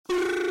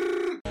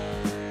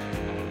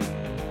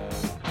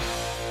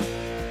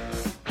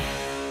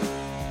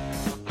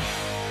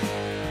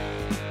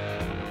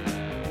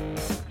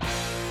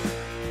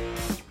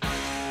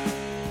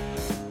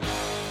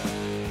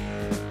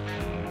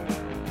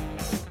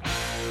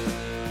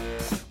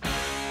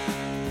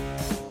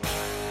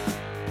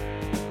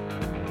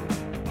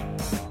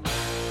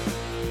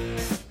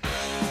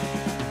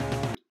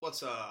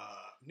What's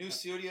up? New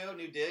studio,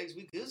 new digs,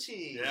 we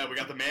Gucci. Yeah, we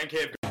got the man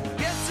cave.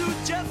 Guess who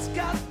just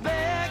got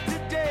back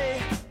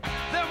today?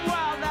 Them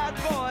wild-eyed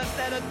boys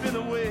that had been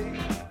away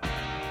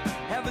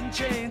haven't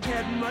changed,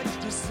 had much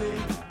to say.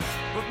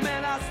 But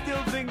man, I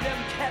still think them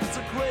cats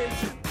are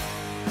crazy.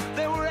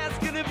 They were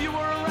asking if you were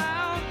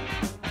around,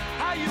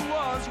 how you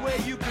was,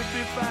 where you could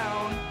be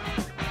found.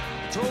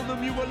 Told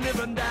them you were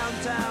living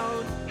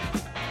downtown,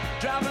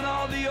 driving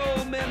all the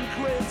old men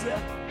crazy.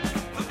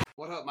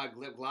 What up, my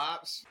glip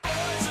glops?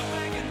 Boys are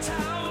back in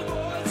town,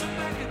 boys are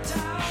back in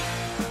town.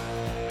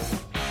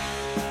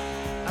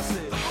 I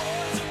said, the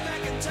boys are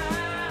back in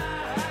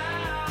town.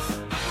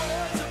 The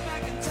boys are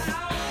back in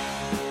town.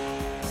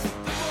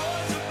 The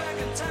boys are back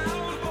in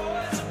town. The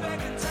boys are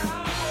back in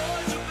town. The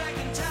boys are back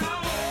in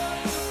town. The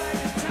boys are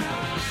back in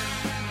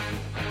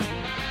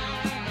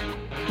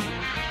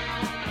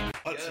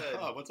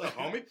town. What's up,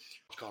 homie?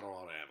 It's called on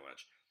an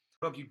avalanche.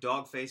 What up, you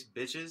dog-faced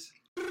bitches?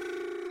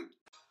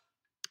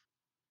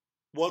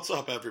 What's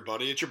up,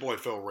 everybody? It's your boy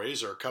Phil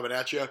Razor coming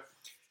at you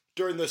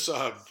during this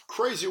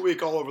crazy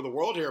week all over the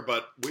world here,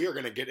 but we are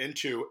going to get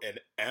into an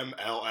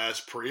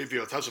MLS preview.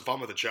 Let's have some fun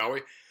with it, shall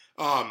we?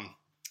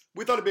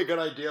 We thought it'd be a good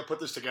idea to put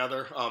this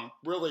together.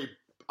 Really,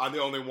 I'm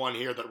the only one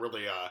here that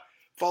really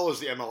follows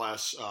the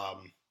MLS,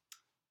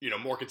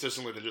 more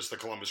consistently than just the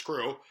Columbus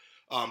Crew.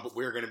 But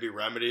we're going to be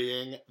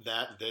remedying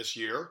that this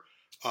year,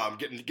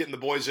 getting the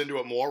boys into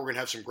it more. We're going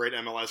to have some great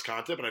MLS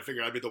content, but I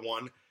figured I'd be the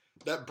one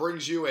that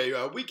brings you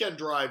a weekend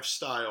drive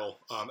style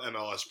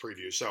MLS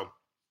preview. So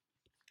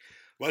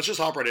let's just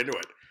hop right into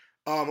it.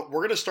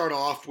 We're going to start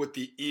off with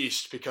the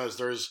East because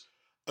there's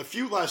a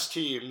few less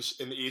teams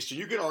in the East, and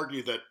you could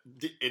argue that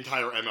the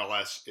entire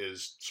MLS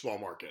is small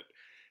market.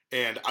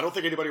 And I don't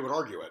think anybody would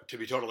argue it, to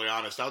be totally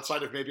honest,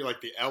 outside of maybe like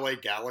the LA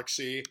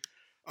Galaxy,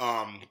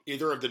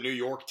 either of the New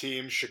York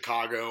teams,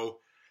 Chicago.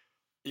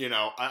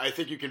 I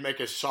think you can make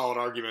a solid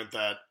argument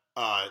that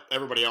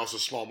everybody else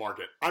is small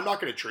market. I'm not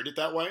going to treat it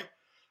that way.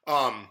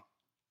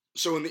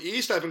 So in the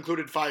East, I've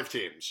included 5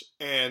 teams,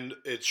 and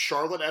it's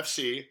Charlotte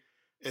FC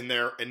in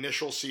their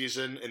initial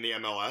season in the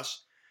MLS,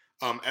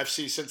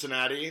 FC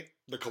Cincinnati,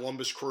 the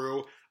Columbus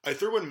Crew. I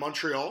threw in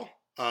Montreal,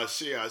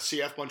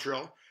 CF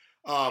Montreal.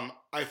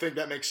 I think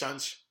that makes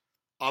sense.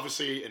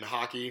 Obviously, in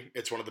hockey,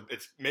 it's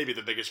maybe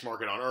the biggest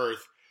market on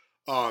earth.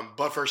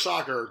 But for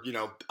soccer,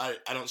 I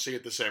don't see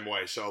it the same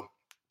way. So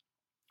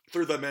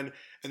threw them in,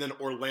 and then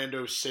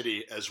Orlando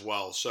City as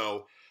well.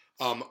 So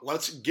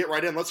let's get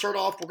right in. Let's start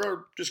off. We're going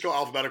to just go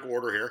alphabetical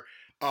order here.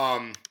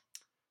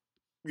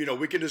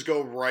 We can just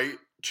go right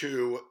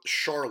to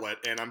Charlotte,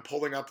 and I'm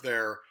pulling up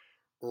their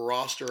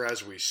roster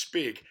as we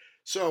speak.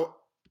 So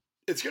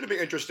it's going to be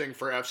interesting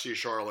for FC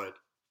Charlotte.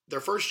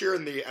 Their first year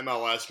in the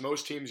MLS,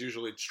 most teams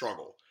usually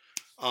struggle.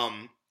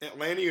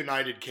 Atlanta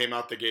United came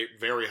out the gate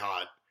very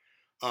hot.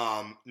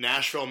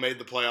 Nashville made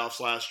the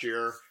playoffs last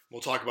year. We'll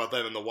talk about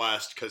them in the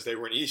West because they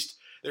were an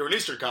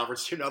Eastern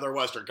Conference team. Now they're a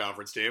Western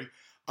Conference team.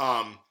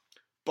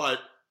 But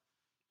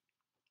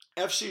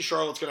FC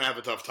Charlotte's going to have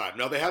a tough time.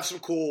 Now, they have some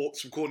cool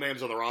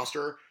names on the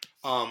roster.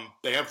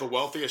 They have the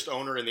wealthiest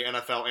owner in the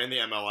NFL and the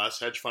MLS,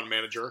 hedge fund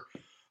manager.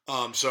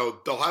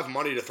 So they'll have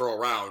money to throw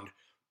around.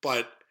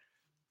 But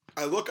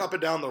I look up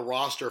and down the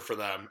roster for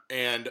them,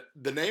 and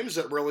the names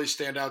that really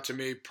stand out to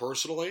me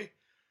personally,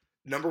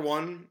 number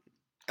one,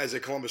 as a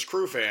Columbus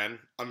Crew fan,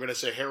 I'm going to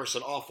say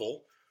Harrison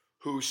Awful,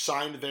 who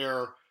signed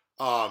there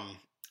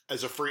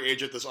as a free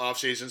agent this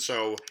offseason.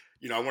 So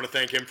I want to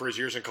thank him for his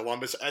years in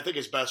Columbus. I think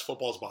his best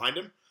football is behind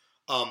him.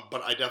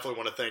 But I definitely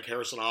want to thank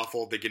Harrison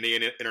Awful, the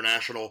Ghanaian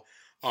international,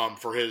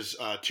 for his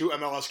 2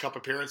 MLS Cup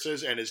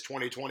appearances and his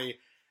 2020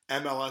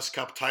 MLS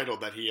Cup title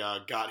that he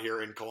got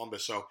here in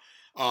Columbus. So,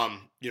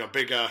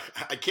 big,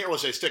 I can't really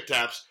say stick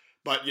taps,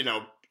 but,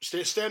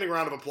 standing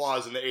round of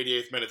applause in the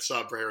 88th minute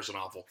sub for Harrison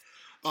Awful.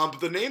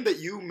 But the name that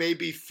you may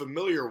be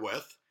familiar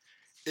with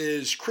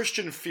is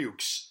Christian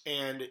Fuchs,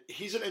 and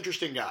he's an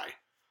interesting guy.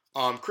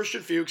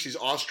 Christian Fuchs, he's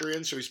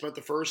Austrian, so he spent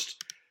the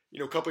first,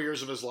 couple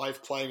years of his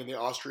life playing in the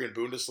Austrian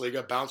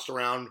Bundesliga, bounced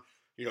around,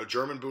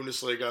 German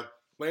Bundesliga,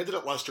 landed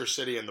at Leicester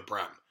City in the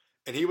Prem.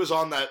 And he was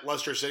on that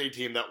Leicester City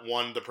team that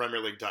won the Premier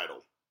League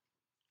title.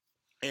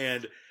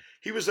 And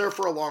he was there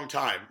for a long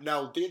time.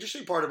 Now, the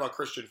interesting part about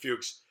Christian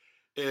Fuchs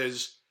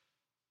is,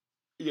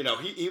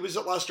 he was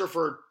at Leicester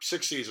for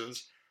 6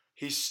 seasons.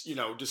 He's,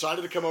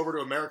 decided to come over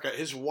to America.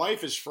 His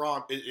wife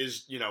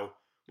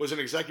was an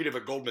executive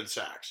at Goldman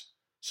Sachs.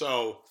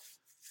 So,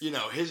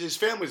 his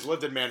family's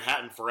lived in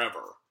Manhattan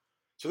forever.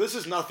 So this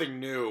is nothing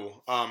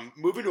new.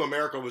 Moving to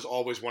America was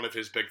always one of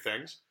his big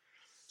things.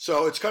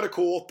 So it's kind of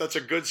cool. That's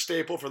a good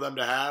staple for them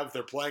to have.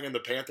 They're playing in the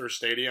Panthers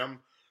Stadium.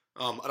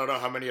 I don't know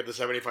how many of the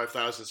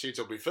 75,000 seats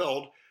will be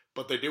filled,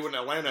 but they do in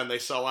Atlanta and they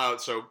sell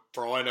out. So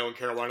for all I know, in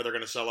Carolina, they're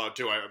going to sell out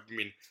too. I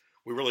mean,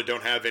 we really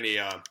don't have any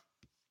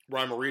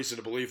rhyme or reason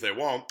to believe they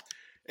won't.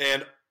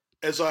 And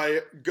as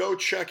I go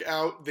check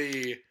out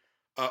the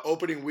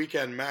opening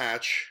weekend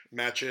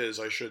matches,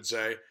 I should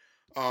say,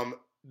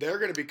 they're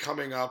going to be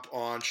coming up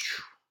on,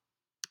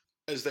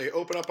 as they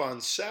open up on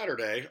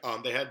Saturday,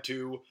 they had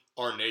to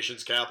our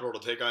nation's capital to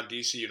take on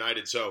DC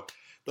United. So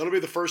that'll be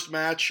the first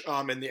match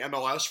in the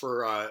MLS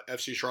for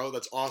FC Charlotte.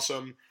 That's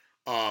awesome.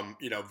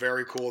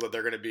 Very cool that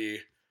they're going to be,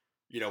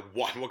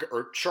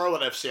 or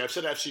Charlotte FC. I've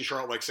said FC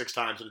Charlotte like 6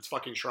 times, and it's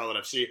fucking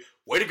Charlotte FC.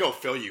 Way to go,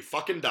 Phil, you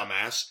fucking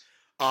dumbass.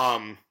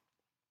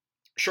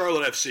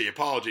 Charlotte FC.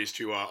 Apologies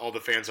to all the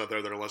fans out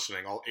there that are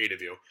listening, all 8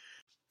 of you.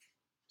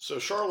 So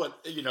Charlotte,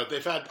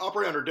 they've had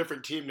operate under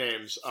different team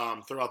names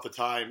throughout the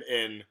time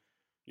in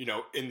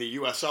the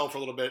USL for a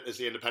little bit as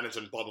the Independents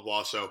and blah, blah,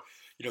 blah. So,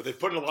 they've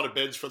put in a lot of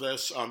bids for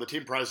this. The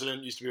team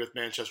president used to be with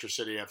Manchester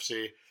City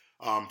FC,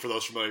 for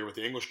those familiar with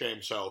the English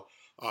game. So,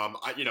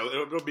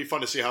 it'll be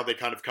fun to see how they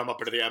kind of come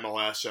up into the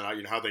MLS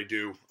and, how they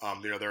do,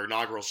 their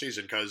inaugural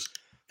season. Because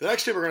the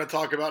next team we're going to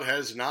talk about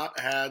has not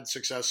had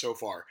success so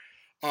far.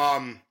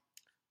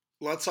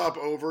 Let's hop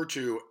over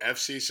to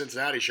FC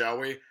Cincinnati, shall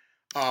we?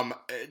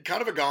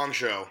 Kind of a gong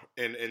show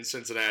in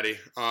Cincinnati.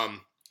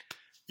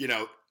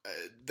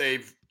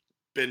 They've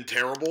been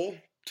terrible,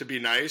 to be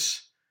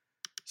nice,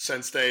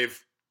 since they've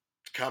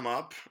come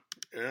up.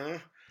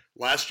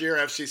 Last year,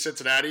 FC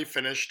Cincinnati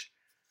finished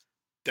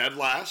dead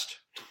last.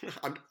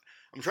 I'm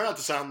trying not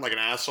to sound like an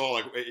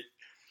asshole.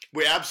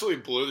 We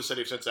absolutely blew the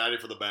city of Cincinnati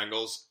for the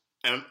Bengals.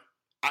 And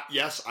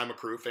yes, I'm a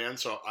Crew fan,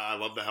 so I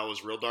love the hell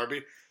is real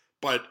derby.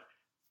 But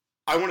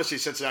I want to see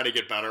Cincinnati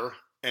get better,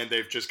 and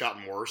they've just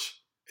gotten worse,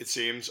 it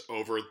seems,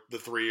 over the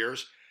 3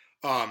 years.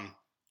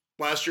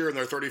 Last year in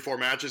their 34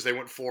 matches, they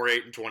went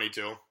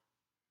 4-8-22.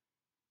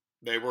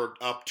 They were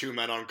up 2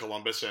 men on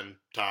Columbus and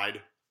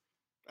tied.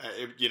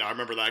 I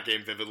remember that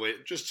game vividly.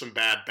 Just some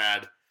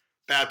bad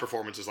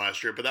performances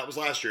last year, but that was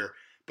last year.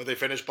 But they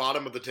finished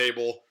bottom of the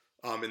table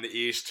in the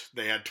East.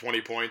 They had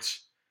 20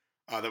 points.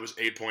 That was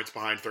 8 points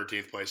behind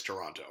 13th place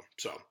Toronto.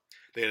 So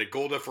they had a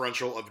goal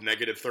differential of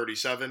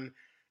 -37,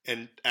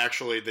 and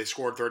actually they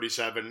scored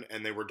 37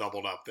 and they were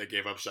doubled up. They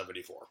gave up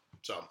 74.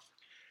 So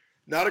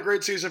not a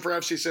great season for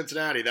FC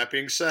Cincinnati. That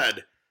being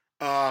said,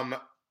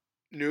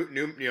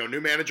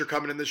 new manager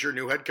coming in this year,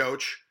 new head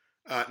coach,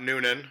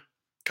 Noonan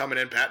coming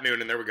in, Pat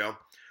Noonan. There we go.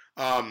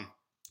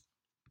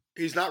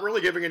 He's not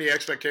really giving any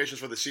expectations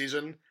for the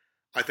season.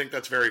 I think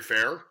that's very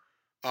fair.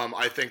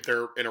 I think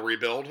they're in a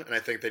rebuild, and I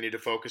think they need to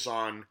focus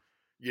on,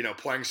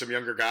 playing some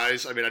younger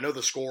guys. I mean, I know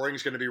the scoring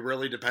is going to be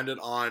really dependent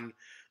on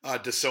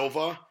De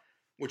Silva,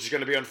 which is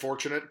going to be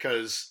unfortunate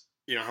because,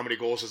 how many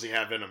goals does he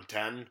have in him?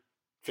 10,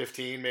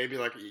 15 maybe?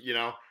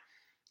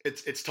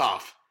 It's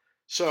tough.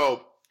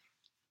 So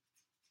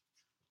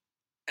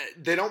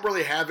they don't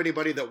really have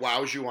anybody that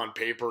wows you on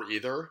paper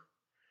either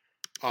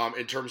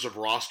in terms of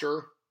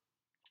roster.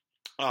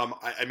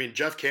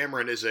 Jeff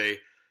Cameron is a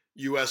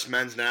U.S.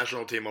 men's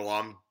national team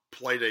alum,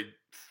 played a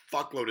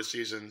fuckload of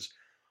seasons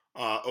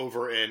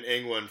over in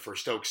England for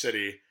Stoke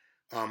City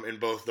in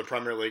both the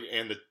Premier League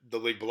and the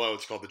league below.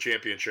 It's called the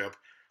Championship.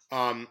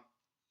 I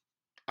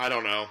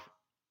don't know.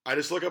 I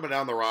just look up and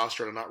down the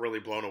roster and I'm not really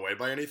blown away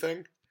by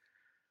anything.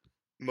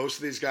 Most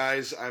of these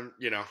guys,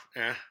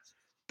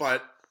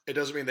 But it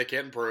doesn't mean they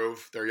can't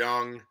improve. They're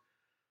young.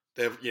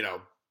 They have,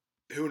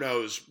 who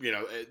knows?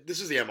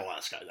 This is the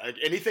MLS, guys.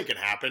 Anything can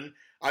happen.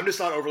 I'm just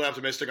not overly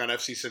optimistic on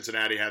FC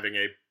Cincinnati having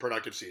a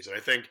productive season. I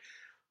think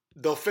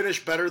they'll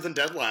finish better than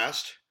dead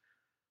last,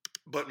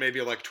 but maybe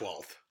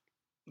 12th.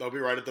 They'll be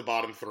right at the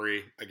bottom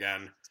 3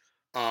 again.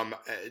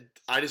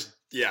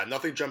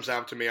 Nothing jumps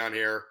out to me on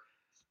here.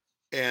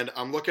 And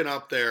I'm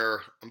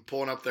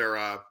pulling up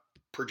their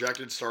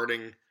projected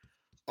starting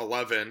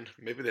 11.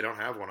 Maybe they don't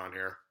have one on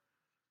here.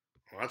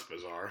 Well, that's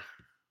bizarre.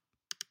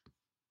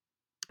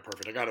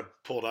 Perfect. I got it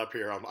pulled up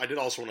here. I did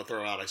also want to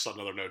throw out, I saw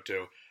another note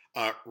too.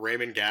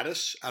 Raymond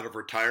Gaddis out of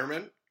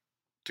retirement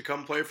to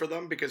come play for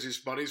them because he's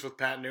buddies with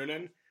Pat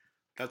Noonan.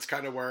 That's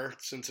kind of where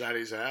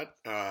Cincinnati's at.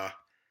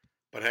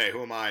 But hey,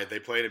 who am I? They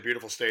play in a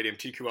beautiful stadium.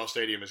 TQL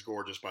Stadium is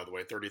gorgeous, by the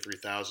way.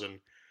 33,000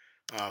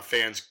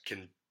 fans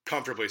can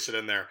comfortably sit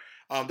in there.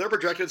 They're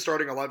projected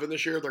starting 11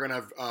 this year. They're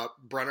going to have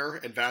Brenner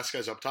and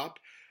Vasquez up top.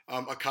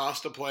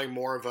 Acosta playing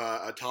more of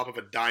a top of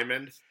a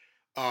diamond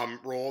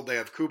role. They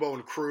have Kubo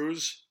and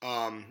Cruz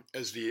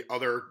as the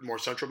other more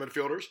central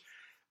midfielders.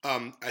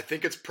 I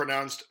think it's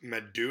pronounced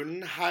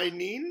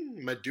Medunhanin,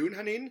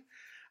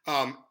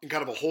 in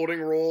kind of a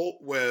holding role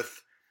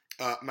with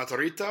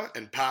Matarrita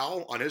and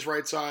Powell on his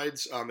right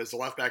sides as the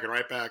left back and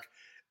right back.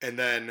 And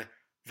then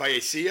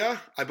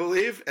Vallecilla, I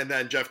believe, and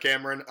then Jeff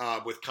Cameron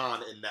with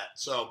Khan in net.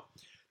 So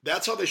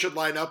that's how they should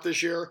line up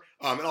this year.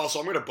 And also,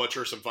 I'm going to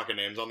butcher some fucking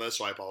names on this,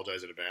 so I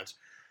apologize in advance.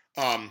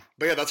 But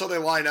yeah, that's how they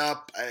line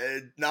up.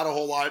 Not a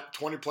whole lot.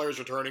 20 players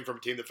returning from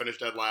a team that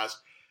finished dead last.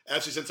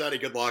 FC Cincinnati,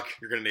 good luck.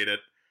 You're going to need it.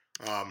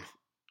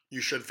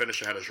 You should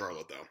finish ahead of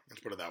Charlotte, though.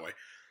 Let's put it that way.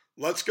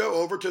 Let's go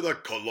over to the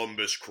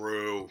Columbus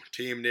Crew,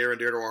 team near and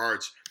dear to our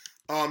hearts.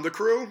 The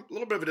Crew, a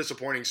little bit of a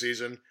disappointing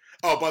season.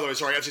 Oh, by the way,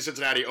 sorry, FC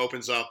Cincinnati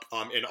opens up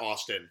in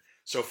Austin.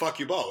 So fuck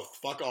you both.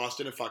 Fuck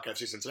Austin and fuck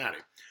FC Cincinnati.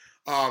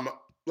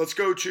 Let's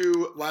go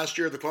to last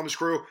year, the Columbus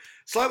Crew.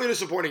 Slightly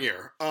disappointing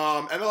year.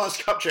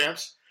 MLS Cup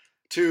champs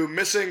to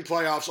missing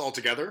playoffs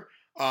altogether.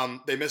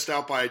 They missed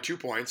out by 2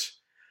 points.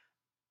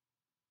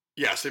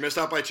 Yes, they missed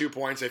out by 2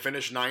 points. They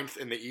finished ninth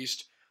in the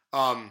East.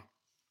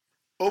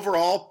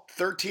 Overall,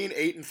 13,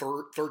 8, and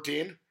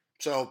 13.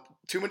 So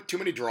too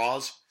many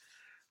draws.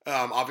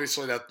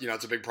 Obviously,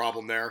 it's a big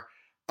problem there.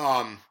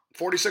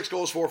 46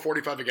 goals for,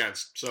 45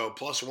 against. So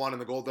 +1 in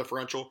the goal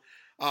differential.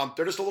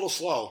 They're just a little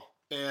slow,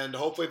 and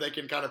hopefully they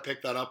can kind of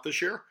pick that up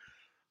this year.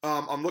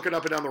 I'm looking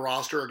up and down the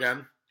roster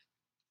again.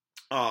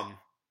 I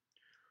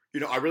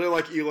really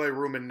like Eli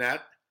Rumen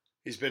net.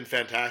 He's been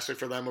fantastic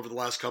for them over the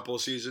last couple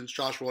of seasons.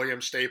 Josh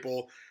Williams,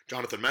 staple.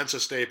 Jonathan Mensah,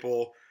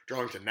 staple.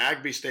 Darlington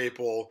Nagbe,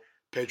 staple.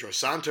 Pedro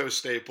Santos,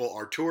 staple.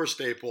 Artur,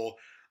 staple.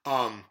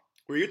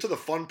 Where you get to the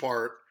fun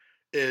part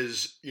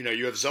is,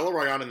 you have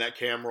Zelarayan in that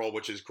cam role,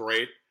 which is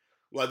great.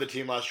 Led the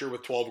team last year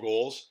with 12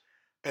 goals.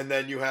 And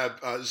then you have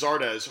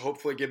Zardes.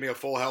 Hopefully give me a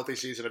full healthy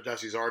season of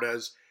Jesse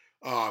Zardes.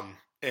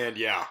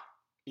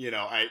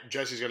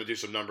 Jesse's going to do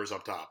some numbers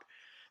up top.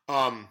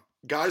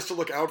 Guys to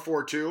look out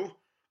for, too.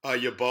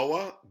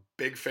 Yeboah,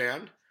 big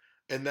fan.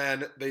 And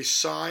then they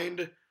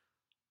signed,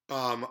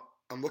 I'm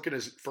looking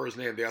for his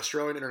name, the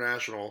Australian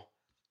international.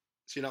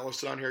 Is he not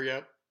listed on here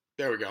yet?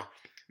 There we go.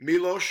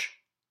 Milos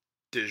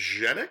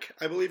Dejenik,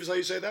 I believe is how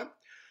you say that.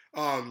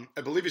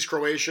 I believe he's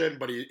Croatian,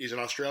 but he's an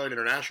Australian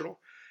international.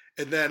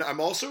 And then I'm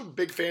also a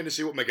big fan to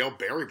see what Miguel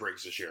Berry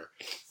brings this year.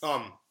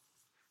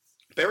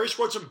 Berry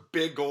scored some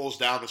big goals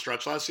down the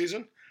stretch last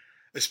season,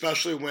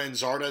 especially when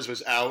Zardes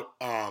was out,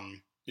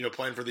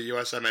 playing for the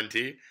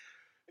USMNT.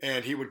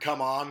 And he would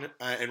come on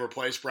and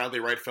replace Bradley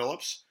Wright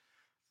Phillips.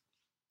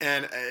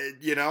 And,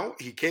 he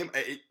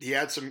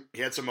had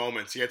some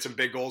moments. He had some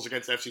big goals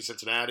against FC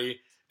Cincinnati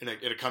in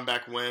a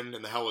comeback win,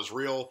 and the hell is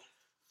real.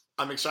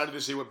 I'm excited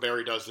to see what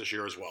Barry does this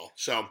year as well.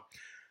 So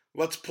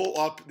let's pull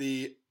up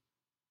the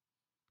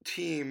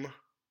team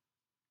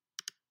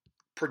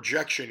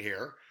projection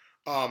here.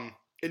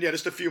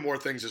 Just a few more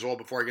things as well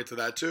before I get to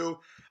that too.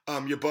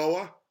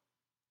 Yeboah,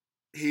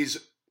 he's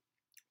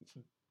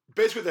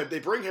basically, they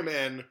bring him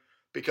in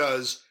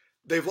because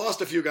they've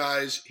lost a few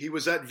guys. He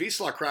was at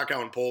Wisla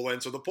Krakow in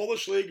Poland, so the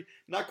Polish league,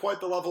 not quite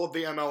the level of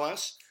the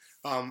MLS,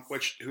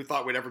 who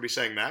thought we'd ever be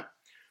saying that.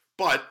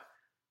 But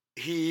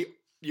he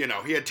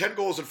had 10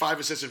 goals and 5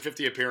 assists and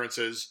 50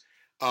 appearances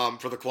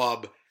for the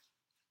club.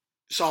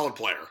 Solid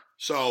player.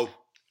 So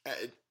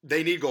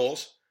they need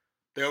goals.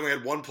 They only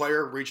had one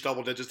player reach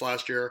double digits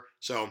last year,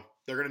 so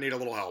they're going to need a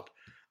little help.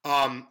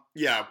 I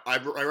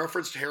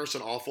referenced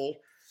Harrison Awful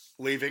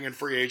leaving in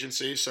free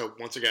agency, so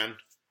once again,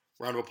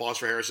 round of applause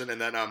for Harrison. And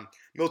then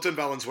Milton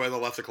Valenzuela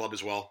left the club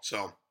as well,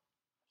 so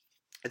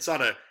it's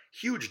not a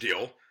huge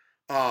deal.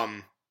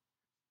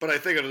 But I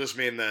think it'll just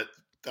mean that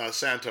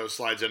Santos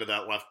slides into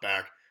that left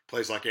back,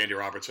 plays like Andy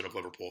Robertson of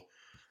Liverpool.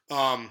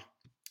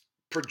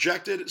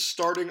 Projected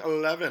starting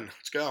 11.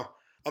 Let's go.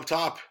 Up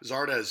top,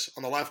 Zardes.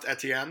 On the left,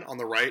 Etienne. On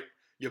the right,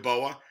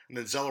 Yeboah. And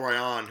then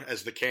Zelarayan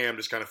as the cam,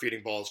 just kind of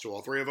feeding balls to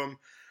all three of them.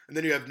 And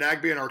then you have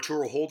Nagbe and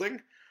Arturo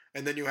holding.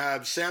 And then you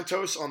have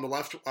Santos on the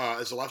left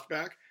as the left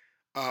back.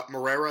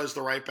 Moreira as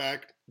the right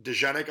back.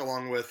 Dejenik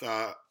along with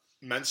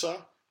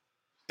Mensah.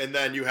 And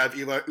then you have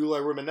Eli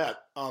Rumenet.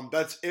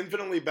 That's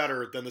infinitely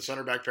better than the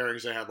center back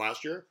pairings they had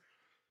last year.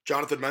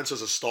 Jonathan Mensah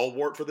is a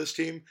stalwart for this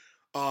team.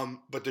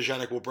 But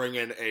Dejenik will bring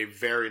in a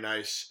very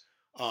nice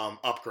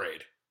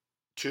upgrade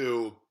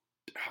to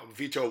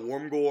Vito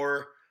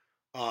Wormgore.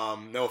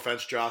 No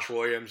offense, Josh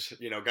Williams.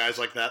 Guys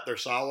like that, they're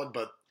solid,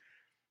 but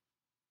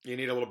you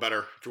need a little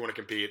better if you want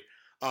to compete.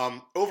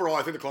 Overall,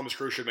 I think the Columbus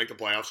Crew should make the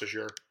playoffs this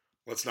year.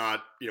 Let's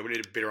not, we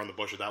need to beat around the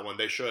bush with that one.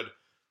 They should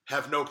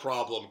have no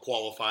problem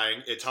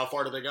qualifying. It's how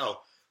far do they go?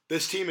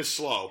 This team is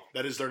slow.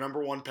 That is their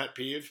number one pet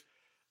peeve.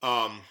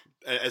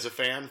 As a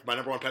fan, my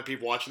number one pet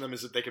peeve watching them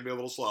is that they can be a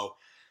little slow.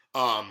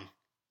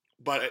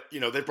 But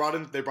they brought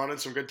in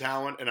some good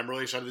talent, and I'm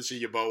really excited to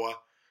see Yeboah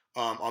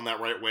on that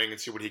right wing and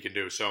see what he can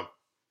do. So,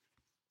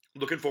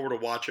 looking forward to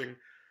watching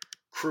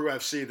Crew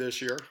FC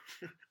this year.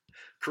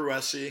 Crew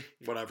SC,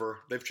 whatever.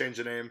 They've changed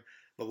the name,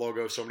 the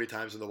logo so many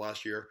times in the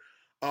last year.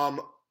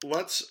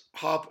 Let's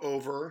hop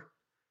over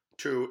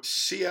to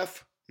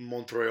CF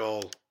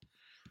Montreal,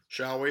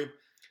 shall we?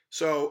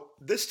 So,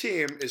 this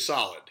team is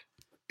solid.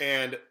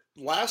 And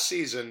last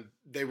season,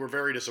 they were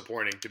very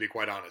disappointing, to be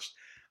quite honest.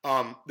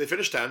 They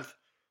finished 10th,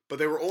 but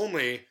they were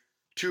only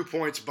 2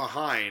 points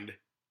behind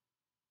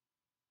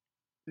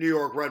New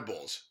York Red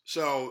Bulls.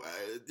 So,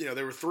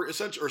 they were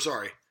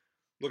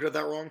looking at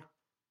that wrong?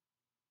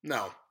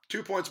 No,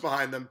 2 points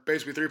behind them,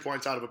 basically 3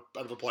 points out of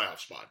a playoff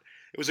spot.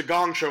 It was a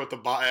gong show right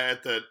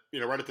at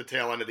the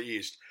tail end of the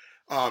East.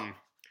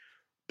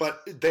 But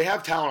they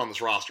have talent on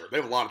this roster. They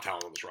have a lot of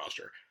talent on this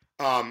roster.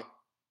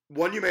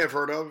 One you may have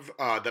heard of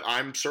that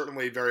I'm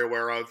certainly very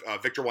aware of,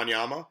 Victor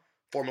Wanyama,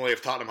 formerly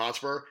of Tottenham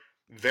Hotspur.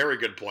 Very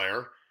good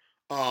player.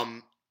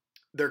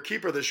 Their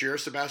keeper this year,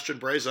 Sebastian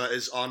Breza,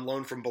 is on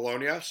loan from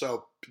Bologna,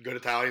 so good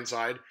Italian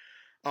side.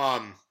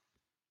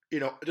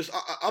 Just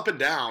up and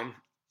down.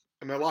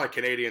 I mean, a lot of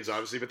Canadians,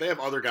 obviously, but they have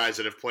other guys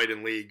that have played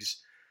in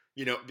leagues.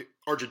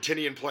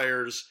 Argentinian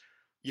players,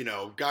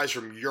 guys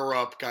from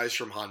Europe, guys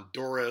from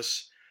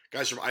Honduras,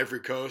 guys from Ivory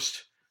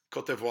Coast,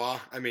 Cote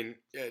d'Ivoire. I mean,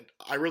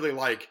 I really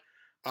like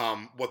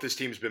what this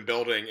team's been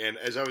building. And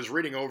as I was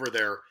reading over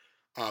their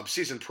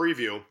season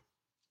preview,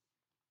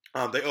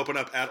 they open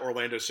up at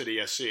Orlando City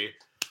SC.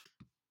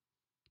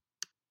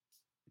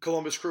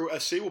 Columbus Crew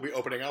SC will be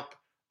opening up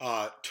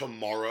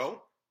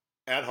tomorrow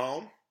at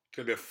home. It's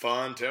going to be a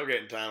fun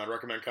tailgating time. I'd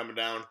recommend coming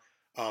down.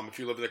 If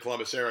you live in the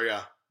Columbus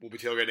area, we'll be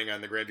tailgating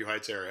in the Grandview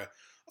Heights area.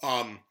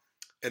 And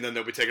then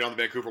they'll be taking on the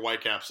Vancouver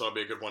Whitecaps, so that'll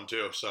be a good one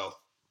too. So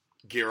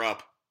gear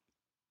up.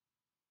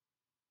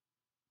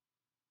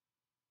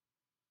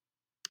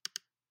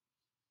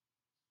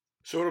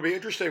 So it'll be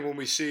interesting when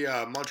we see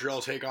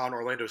Montreal take on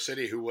Orlando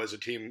City, who was a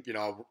team,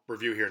 I'll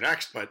review here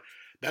next, but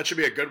that should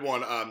be a good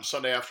one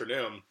Sunday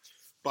afternoon.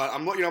 But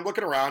I'm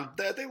looking around.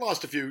 They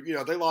lost a few.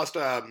 They lost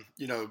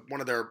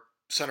one of their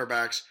center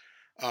backs,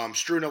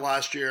 Struna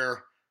last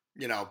year.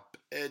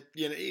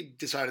 He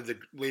decided to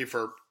leave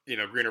for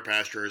greener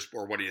pastures,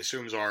 or what he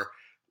assumes are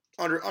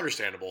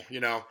understandable.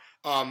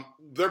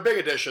 Their big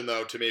addition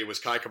though to me was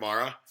Kai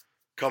Kamara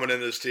coming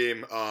into this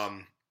team.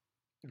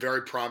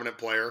 Very prominent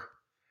player.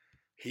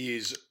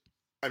 He's,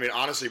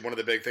 honestly, one of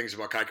the big things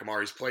about Kai Kamara,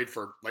 he's played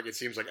for, it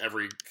seems like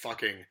every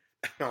fucking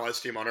MLS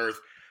team on earth.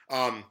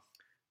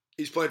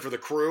 He's played for the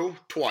Crew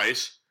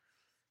twice.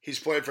 He's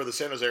played for the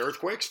San Jose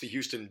Earthquakes, the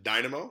Houston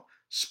Dynamo,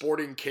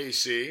 Sporting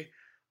KC,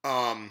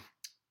 like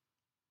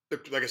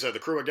I said, the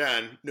Crew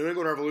again, New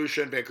England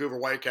Revolution, Vancouver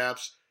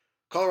Whitecaps,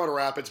 Colorado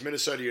Rapids,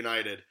 Minnesota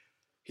United.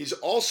 He's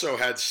also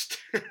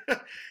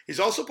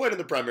he's also played in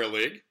the Premier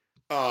League.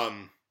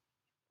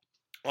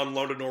 On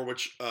loan to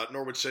Norwich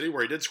City,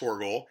 where he did score a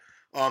goal.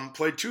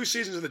 Played 2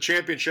 seasons in the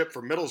Championship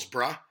for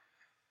Middlesbrough,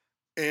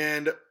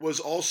 and was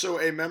also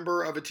a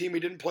member of a team he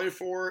didn't play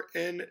for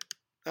in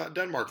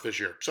Denmark this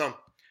year. So,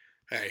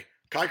 hey,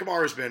 Kai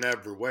Kamara has been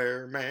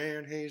everywhere,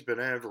 man. He's been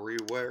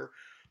everywhere.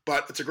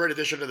 But it's a great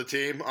addition to the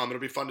team. It'll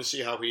be fun to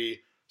see how he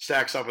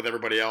stacks up with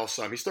everybody else.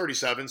 He's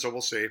 37, so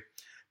we'll see.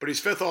 But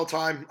he's 5th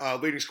all-time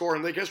leading scorer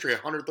in league history,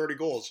 130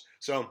 goals.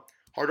 So,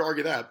 hard to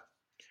argue that.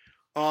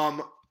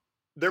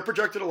 They're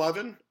projected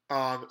 11,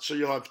 so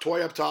you'll have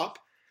Toy up top,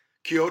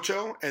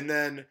 Kyoto, and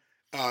then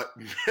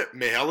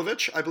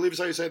Mihailovic, I believe is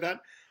how you say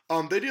that.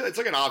 It's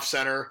like an off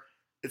center.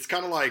 It's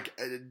kind of like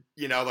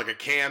like a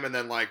cam, and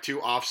then like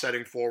 2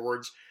 offsetting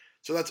forwards.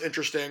 So that's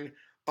interesting.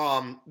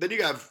 Then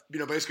you have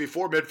basically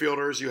 4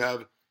 midfielders. You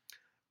have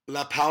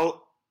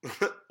Lapalainen,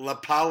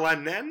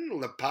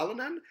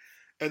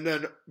 and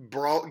then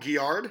Brault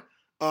Guillard,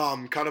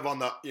 kind of on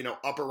the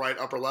upper right,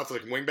 upper left,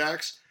 like wing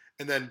backs,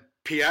 and then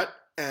Piet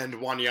and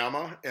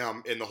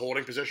Wanyama in the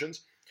holding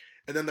positions.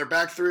 And then their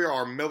back 3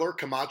 are Miller,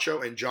 Camacho,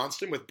 and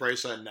Johnston with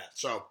Bresa and net.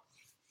 So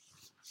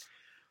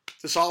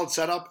it's a solid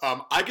setup.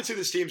 I could see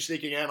this team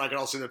sneaking in. I could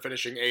also see them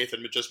finishing 8th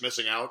and just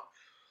missing out.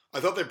 I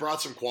thought they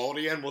brought some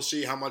quality in. We'll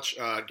see how much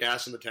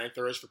gas in the tank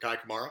there is for Kai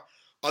Kamara.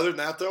 Other than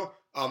that, though,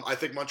 I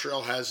think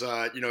Montreal has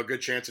a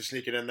good chance of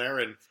sneaking in there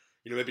and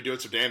maybe doing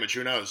some damage.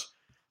 Who knows?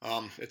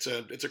 It's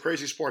a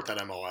crazy sport, that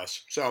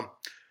MLS. So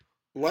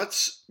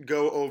let's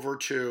go over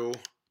to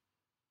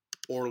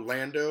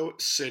Orlando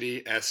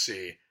City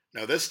SC.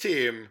 Now, this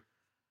team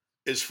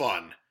is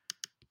fun.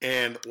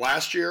 And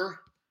last year,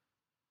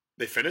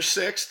 they finished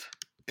 6th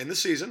in the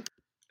season.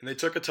 And they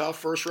took a tough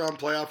first-round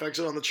playoff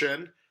exit on the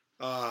chin,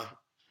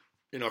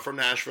 from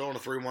Nashville in a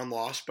 3-1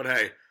 loss. But,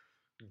 hey,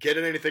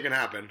 getting anything can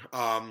happen.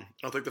 I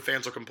don't think the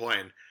fans will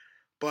complain.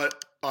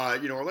 But,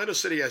 Orlando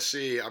City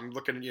SC, I'm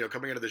looking,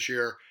 coming into this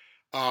year,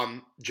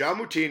 João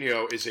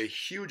Moutinho is a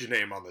huge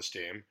name on this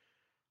team.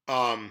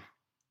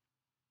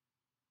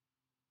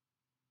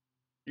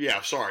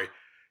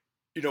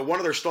 One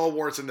of their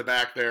stalwarts in the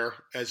back there,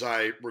 as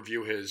I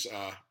review his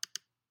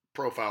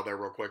profile there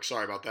real quick.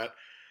 Sorry about that.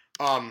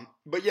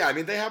 But yeah,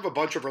 they have a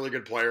bunch of really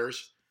good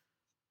players.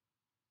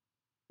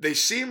 They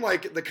seem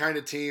like the kind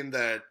of team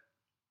that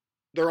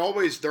they're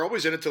always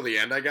in it till the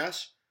end, I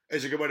guess,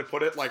 is a good way to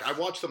put it. Like, I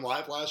watched them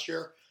live last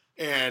year,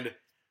 and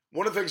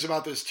one of the things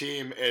about this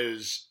team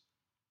is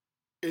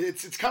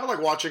it's kind of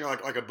like watching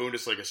like a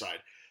Bundesliga side.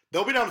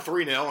 They'll be down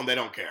 3-0 and they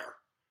don't care.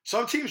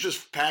 Some teams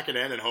just pack it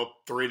in and hope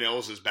 3-0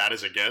 is as bad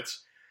as it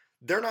gets.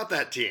 They're not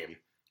that team.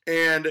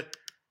 And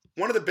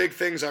one of the big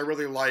things I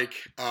really like,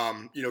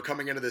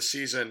 coming into this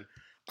season,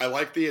 I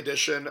like the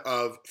addition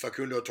of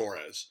Facundo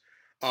Torres.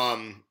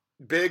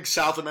 Big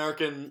South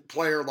American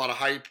player, a lot of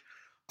hype.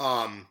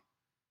 Their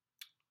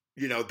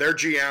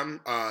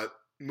GM,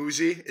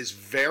 Muzi, is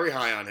very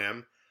high on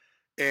him.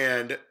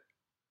 And,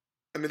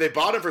 they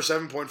bought him for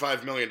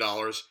 $7.5 million.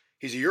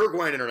 He's a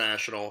Uruguayan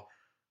international.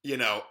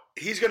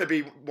 He's going to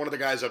be one of the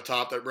guys up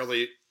top that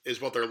really is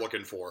what they're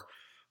looking for.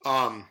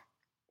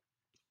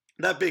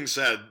 That being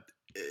said,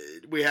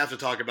 we have to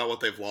talk about what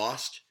they've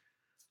lost.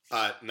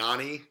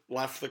 Nani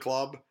left the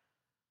club,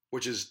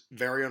 which is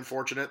very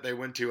unfortunate. They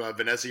went to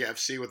Venezia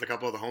FC with a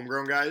couple of the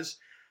homegrown guys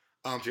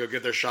to go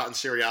get their shot in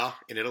Serie A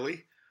in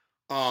Italy.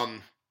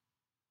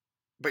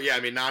 But yeah,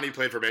 Nani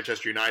played for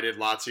Manchester United,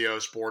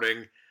 Lazio,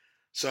 Sporting.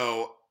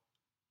 So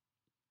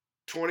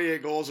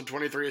 28 goals and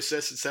 23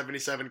 assists and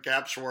 77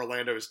 caps for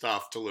Orlando is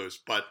tough to lose.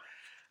 But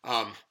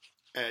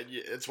And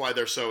it's why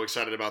they're so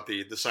excited about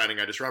the signing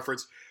I just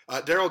referenced.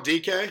 Daryl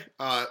Dike,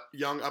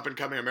 young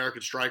up-and-coming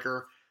American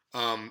striker.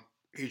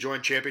 He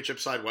joined championship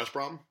side West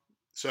Brom.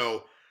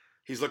 So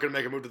he's looking to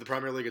make a move to the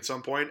Premier League at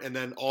some point. And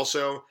then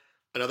also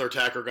another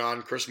attacker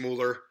gone, Chris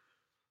Mueller.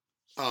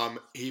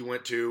 He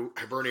went to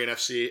Hibernian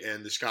FC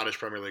in the Scottish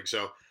Premier League.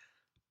 So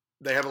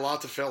they have a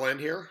lot to fill in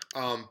here.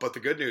 But the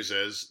good news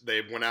is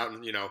they went out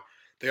and,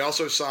 they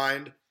also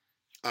signed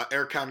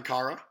Erkan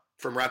Kara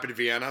from Rapid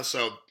Vienna.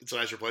 So it's a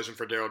nice replacement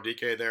for Daryl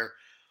Dike there.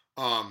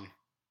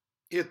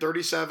 He had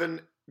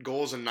 37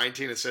 goals and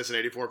 19 assists in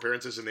 84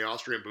 appearances in the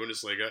Austrian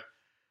Bundesliga.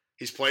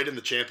 He's played in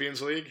the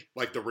Champions League,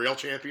 like the real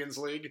Champions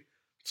League.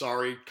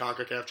 Sorry,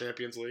 CONCACAF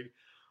Champions League.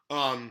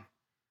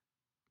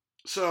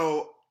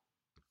 So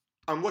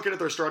I'm looking at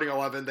their starting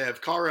 11. They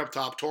have Kara up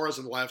top, Torres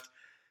on the left,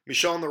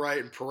 Michel on the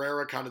right, and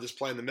Pereira kind of just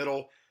play in the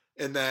middle.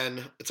 And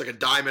then it's like a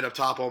diamond up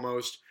top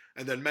almost.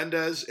 And then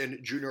Mendez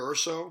and Junior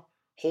Urso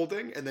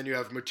holding. And then you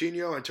have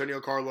Moutinho, Antonio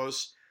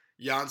Carlos,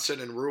 Janssen,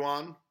 and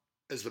Ruan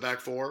as the back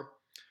four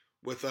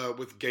with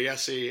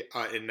Gayesi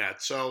in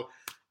net. So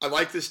I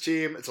like this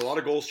team. It's a lot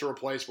of goals to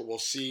replace, but we'll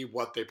see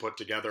what they put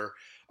together.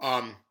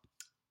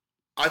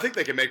 I think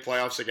they can make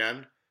playoffs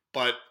again,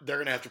 but they're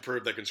going to have to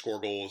prove they can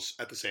score goals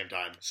at the same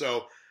time.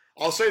 So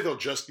I'll say they'll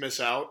just miss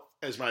out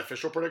as my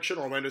official prediction.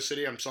 Orlando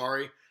City, I'm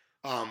sorry.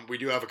 We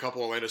do have a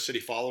couple Orlando City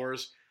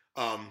followers.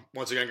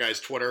 Once again,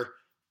 guys, Twitter,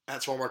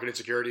 at Small Market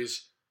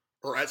Insecurities,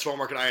 or at Small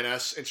Market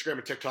INS, Instagram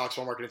and TikTok,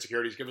 Small Market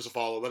Insecurities. Give us a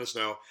follow. Let us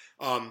know.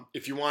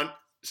 If you want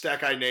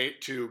Stack Eye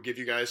Nate to give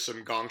you guys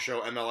some Gong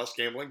Show MLS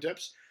gambling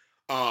tips,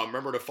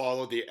 remember to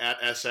follow the at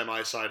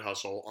SMI Side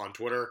Hustle on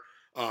Twitter.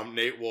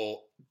 Nate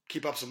will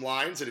keep up some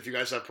lines, and if you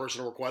guys have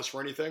personal requests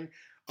for anything,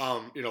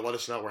 let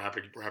us know. We're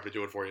happy to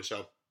do it for you.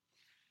 So,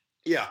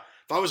 yeah,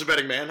 if I was a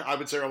betting man, I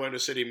would say Orlando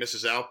City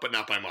misses out, but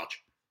not by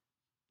much.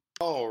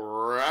 All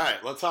right,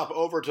 let's hop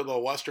over to the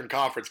Western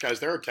Conference, guys.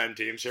 There are 10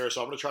 teams here,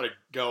 so I'm going to try to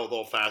go a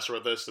little faster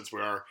with this since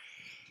we are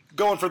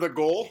going for the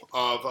goal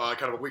of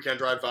kind of a weekend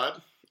drive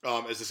vibe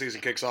as the season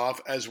kicks off,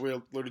 as we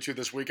alluded to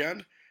this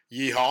weekend.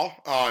 Yeehaw.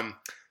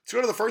 Let's go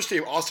to the first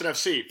team, Austin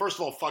FC. First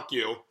of all, fuck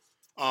you.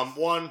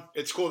 One,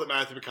 it's cool that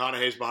Matthew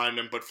McConaughey's behind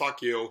him, but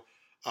fuck you,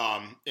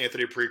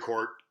 Anthony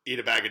Precourt, eat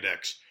a bag of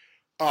dicks.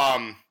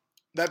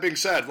 That being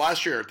said,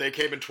 last year they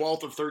came in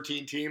 12th of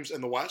 13 teams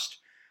in the West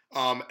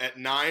at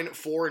 9,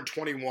 4, and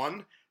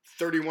 21,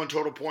 31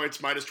 total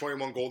points, minus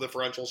 21 goal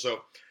differential.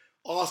 So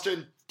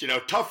Austin,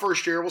 tough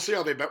first year. We'll see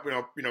how they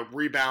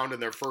rebound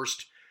in their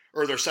first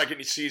or their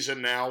second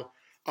season now.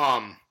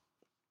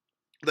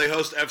 They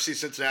host FC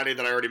Cincinnati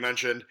that I already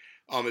mentioned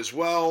as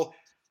well.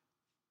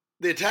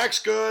 The attack's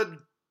good.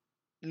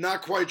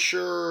 Not quite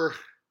sure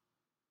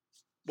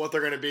what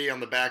they're going to be on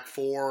the back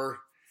four.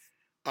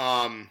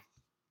 Thomas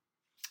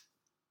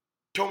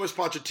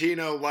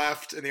Pochettino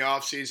left in the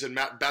offseason.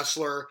 Matt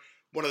Bessler,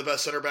 one of the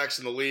best center backs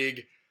in the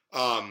league,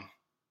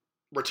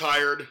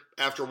 retired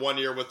after 1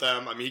 year with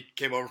them. I mean, he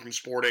came over from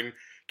Sporting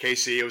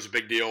KC. It was a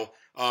big deal.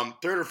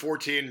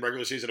 314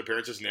 regular season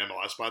appearances in the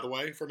MLS, by the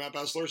way, for Matt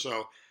Bessler.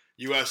 So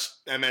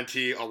US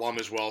MNT alum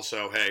as well.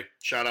 So, hey,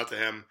 shout out to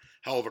him.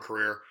 Hell of a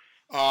career.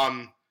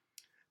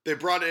 They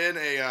brought in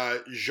a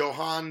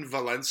Johan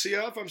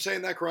Valencia, if I'm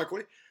saying that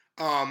correctly.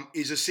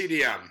 He's a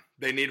CDM.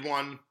 They need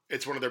one.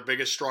 It's one of their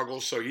biggest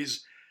struggles. So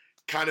he's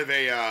kind of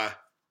a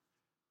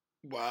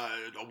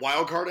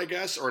wild card, I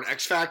guess, or an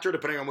X factor,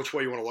 depending on which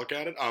way you want to look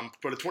at it.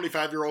 But a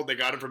 25-year-old, they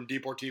got him from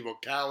Deportivo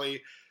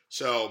Cali.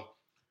 So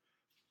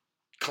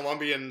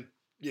Colombian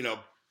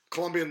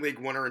League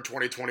winner in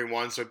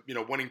 2021. So,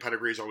 winning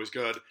pedigree is always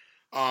good.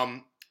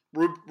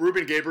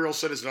 Ruben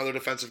Gabrielson is another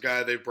defensive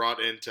guy they've brought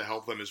in to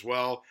help them as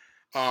well.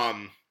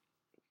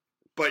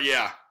 But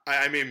yeah,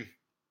 I mean,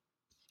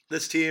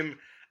 this team,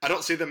 I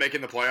don't see them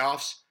making the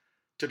playoffs,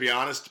 to be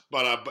honest.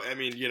 But I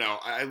mean,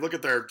 I look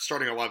at their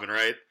starting 11,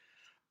 right?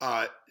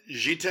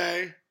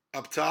 Gite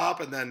up top,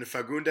 and then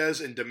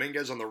Fagundes and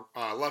Dominguez on the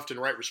left and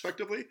right,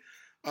 respectively.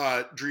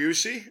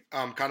 Driussi,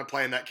 kind of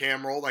playing that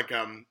cam role like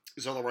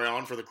Zola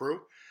Rayon for the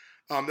crew.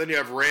 Then you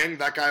have Ring.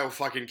 That guy will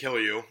fucking kill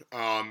you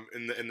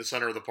in the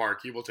center of the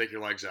park. He will take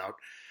your legs out.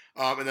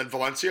 And then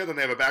Valencia. Then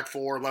they have a back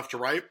four left to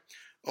right.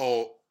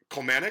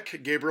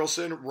 Kolmanic,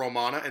 Gabrielson,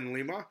 Romana, and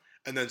Lima.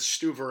 And then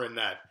Stuver and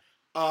net.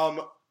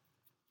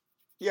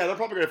 Yeah, they're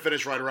probably going to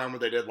finish right around where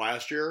they did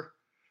last year.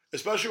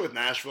 Especially with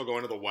Nashville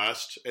going to the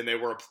West. And they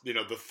were,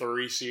 the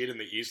 30 seed in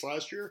the East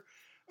last year.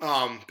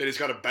 They just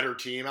got a better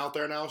team out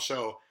there now.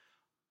 So,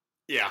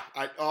 yeah.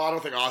 I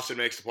don't think Austin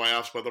makes the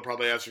playoffs. But they'll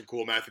probably have some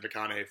cool Matthew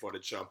McConaughey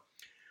footage. So,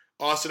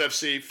 Austin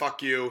FC,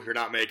 fuck you. You're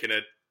not making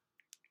it.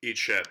 Eat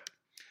shit.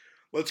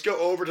 Let's go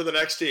over to the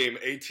next team.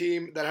 A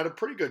team that had a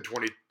pretty good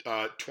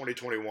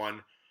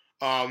 2021.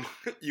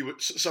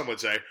 Some would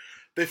say.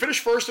 They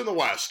finished first in the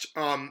West.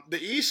 The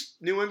East,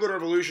 New England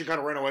Revolution kind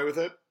of ran away with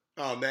it.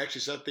 They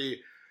actually set the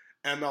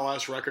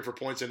MLS record for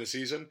points in the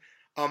season.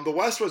 The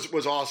West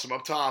was awesome.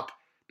 Up top,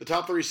 the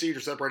top three seeds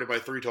are separated by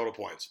 3 total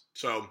points.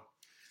 So,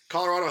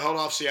 Colorado held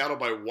off Seattle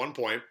by 1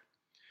 point.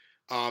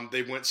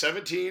 They went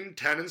 17,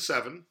 10, and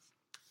 7.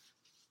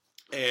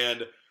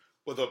 And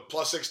with a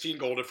plus 16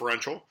 goal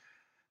differential.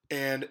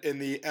 And in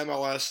the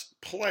MLS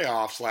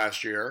playoffs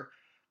last year,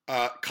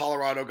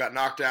 Colorado got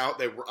knocked out.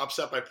 They were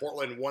upset by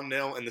Portland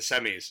 1-0 in the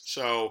semis.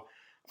 So,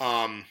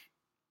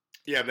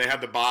 they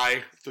had the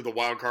bye through the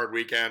wild card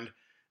weekend.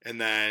 And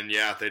then,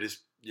 they just,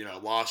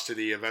 lost to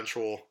the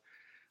eventual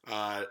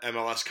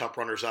MLS Cup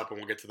runners-up, and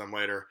we'll get to them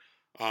later.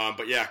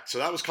 So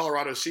that was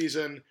Colorado's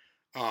season.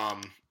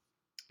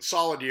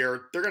 Solid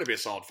year. They're going to be a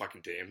solid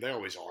fucking team. They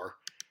always are.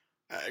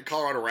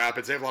 Colorado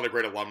Rapids, they have a lot of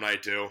great alumni,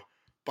 too.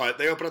 But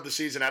they opened up the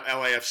season at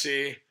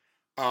LAFC,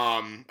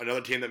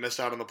 another team that missed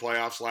out on the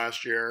playoffs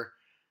last year.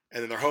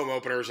 And then their home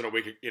openers in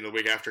the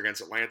week after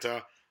against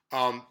Atlanta.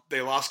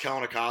 They lost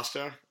Kellen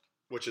Acosta,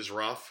 which is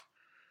rough.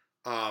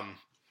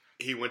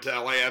 He went to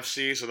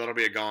LAFC, so that'll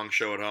be a gong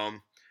show at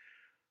home.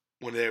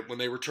 When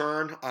they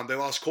return, they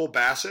lost Cole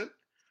Bassett.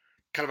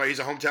 He's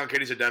a hometown kid.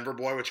 He's a Denver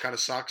boy, which kind of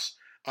sucks.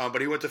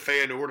 But he went to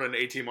Feyenoord on an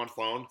 18-month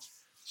loan.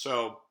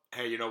 So,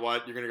 hey, you know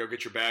what? You're going to go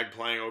get your bag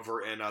playing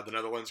over in the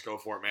Netherlands. Go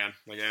for it, man.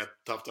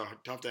 Tough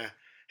to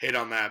hate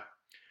on that.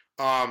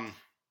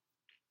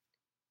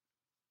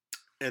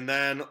 And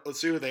then let's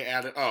see who they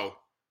added. Oh,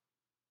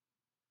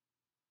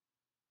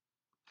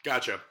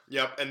 gotcha.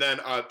 Yep. And then,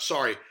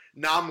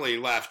 Nomley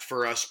left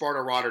for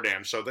Sparta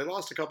Rotterdam. So they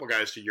lost a couple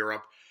guys to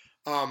Europe.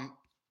 From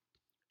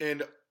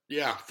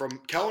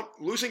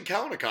losing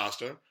Kellen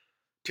Acosta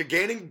to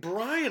gaining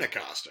Brian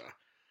Acosta.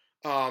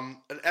 An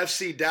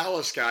FC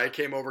Dallas guy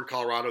came over to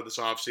Colorado this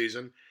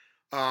offseason.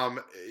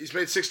 He's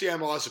made 60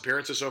 MLS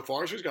appearances so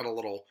far, so he's got a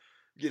little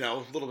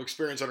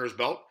experience under his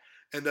belt.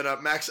 And then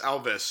Max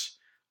Alves.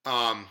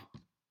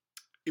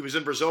 He was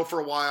in Brazil for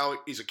a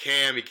while. He's a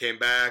cam. He came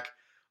back.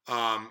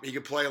 He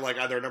could play like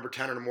either a number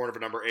 10 or more of a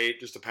number 8,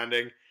 just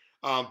depending.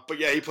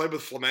 He played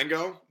with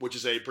Flamengo, which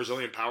is a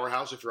Brazilian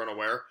powerhouse if you're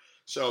unaware.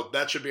 So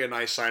that should be a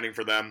nice signing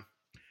for them.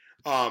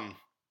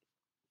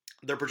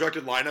 Their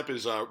projected lineup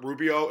is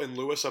Rubio and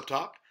Lewis up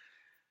top.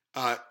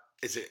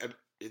 It's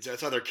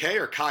either K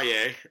or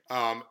Kaye,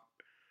 and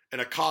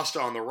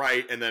Acosta on the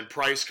right, and then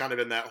Price kind of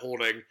in that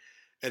holding.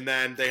 And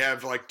then they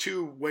have like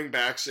 2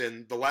 wingbacks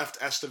in the left,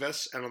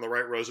 Estevez, and on the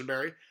right,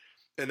 Rosenberry.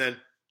 And then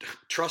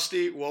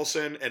Trusty,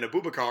 Wilson, and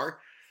Abubakar.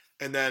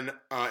 And then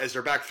as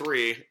their back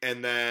 3,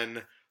 and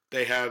then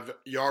they have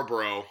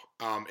Yarbrough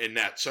in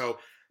net. So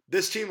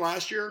this team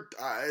last year,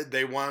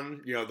 they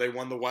won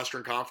the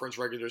Western Conference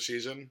regular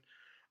season.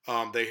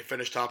 They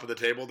finished top of the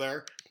table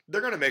there. They're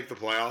going to make the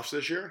playoffs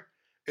this year.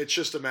 It's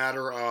just a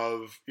matter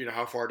of,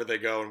 how far do they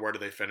go and where do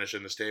they finish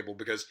in this table,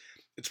 because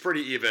it's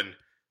pretty even.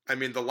 I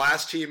mean, the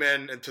last team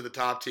in and to the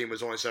top team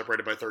was only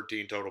separated by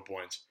 13 total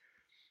points.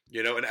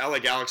 And LA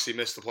Galaxy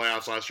missed the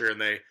playoffs last year,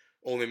 and they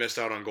only missed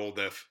out on goal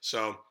diff.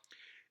 So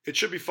it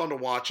should be fun to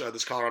watch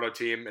this Colorado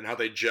team and how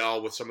they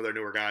gel with some of their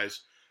newer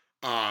guys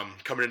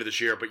coming into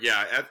this year. But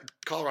at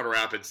Colorado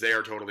Rapids, they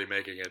are totally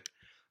making it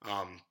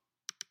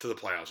to the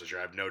playoffs this year.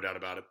 I have no doubt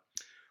about it.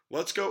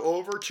 Let's go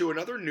over to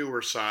another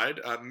newer side,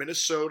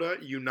 Minnesota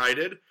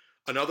United.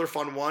 Another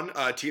fun one,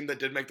 a team that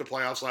did make the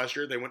playoffs last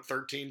year. They went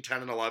 13,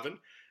 10, and 11,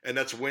 and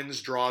that's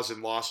wins, draws,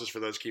 and losses for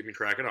those keeping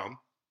track at home.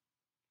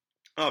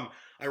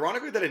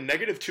 Ironically, that a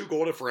 -2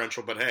 goal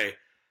differential, but hey,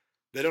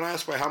 they don't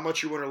ask by how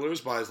much you win or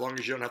lose by as long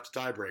as you don't have to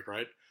tie break,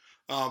 right?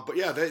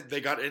 They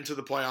got into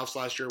the playoffs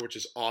last year, which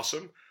is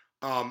awesome.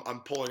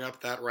 I'm pulling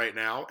up that right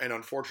now, and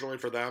unfortunately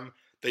for them,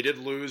 they did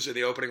lose in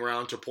the opening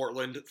round to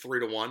Portland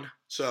 3-1.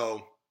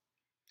 So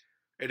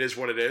it is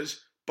what it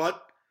is.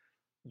 But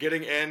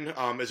getting in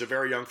as a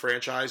very young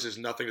franchise is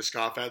nothing to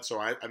scoff at. So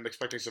I'm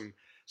expecting some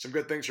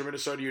good things from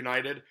Minnesota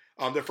United.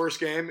 Their first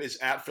game is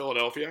at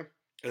Philadelphia,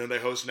 and then they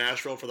host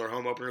Nashville for their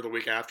home opener the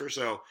week after.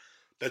 So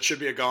that should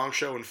be a gong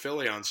show in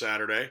Philly on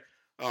Saturday,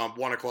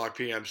 1:00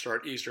 p.m.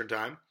 start Eastern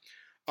time.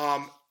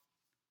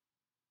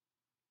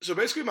 So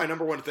basically my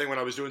number one thing when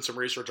I was doing some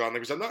research on them,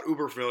 because I'm not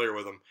uber familiar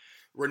with them,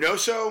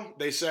 Reynoso,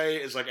 they say,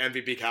 is like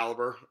MVP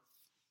caliber,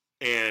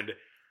 and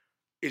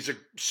he's a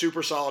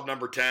super solid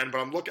number 10.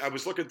 But I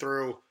was looking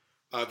through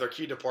their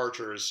key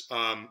departures.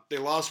 They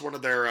lost one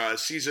of their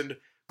seasoned,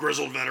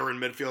 grizzled veteran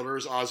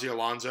midfielders, Ozzy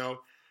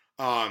Alonso.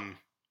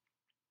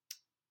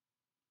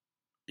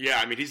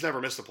 He's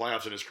never missed the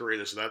playoffs in his career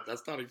either, so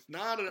that's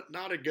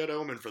not a good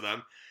omen for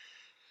them.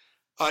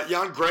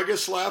 Jan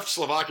Gregus left,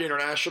 Slovakia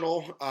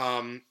international,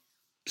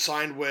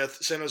 signed with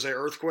San Jose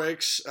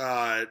Earthquakes.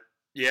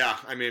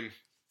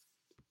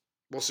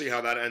 We'll see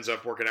how that ends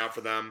up working out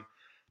for them.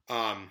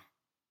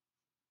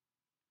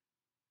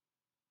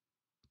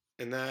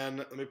 And then,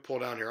 let me pull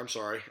down here. I'm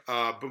sorry.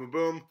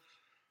 Boom.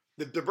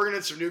 They're bringing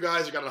in some new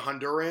guys. They got a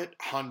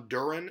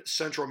Honduran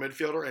central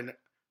midfielder in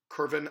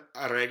Kervin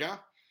Arrega,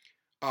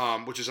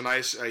 which is a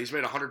nice. He's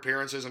made 100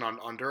 appearances in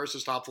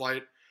Honduras' top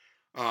flight.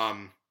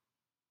 A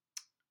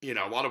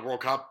lot of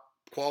World Cup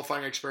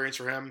qualifying experience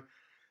for him.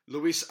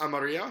 Luis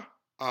Amaria,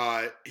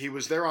 he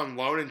was there on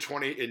loan in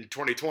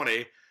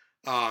 2020,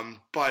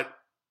 but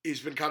he's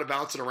been kind of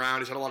bouncing around.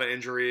 He's had a lot of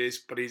injuries,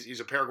 but he's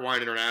a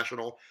Paraguayan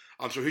international,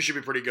 so he should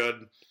be pretty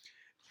good.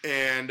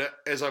 And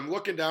as I'm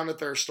looking down at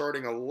their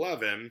starting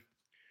 11,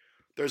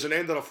 there's a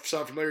name that'll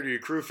sound familiar to you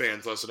crew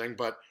fans listening,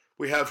 but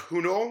We have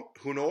Huno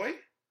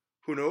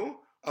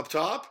up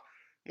top.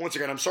 Once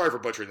again, I'm sorry for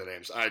butchering the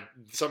names.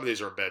 Some of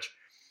these are a bitch.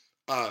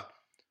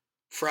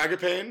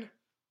 Fragapane,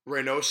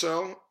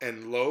 Reynoso,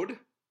 and Lode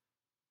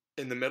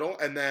in the middle.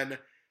 And then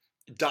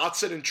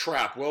Dotson and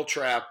Trapp. Will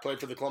Trapp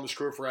played for the Columbus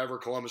Crew forever.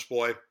 Columbus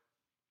boy.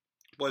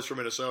 Plays for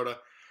Minnesota.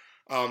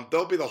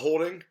 They'll be the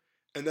holding.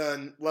 And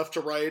then left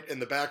to right in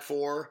the back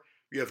four,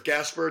 you have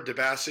Gasper,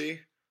 DeBassi,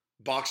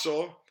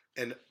 Boxall,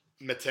 and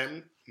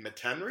Metenry.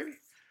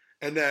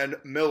 And then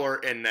Miller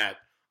in net.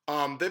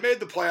 They made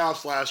the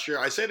playoffs last year.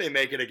 I say they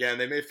make it again.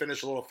 They may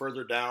finish a little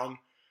further down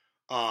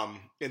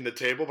in the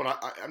table,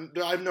 but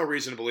I have no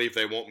reason to believe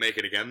they won't make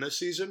it again this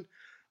season.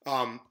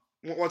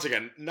 Once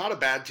again, not a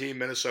bad team,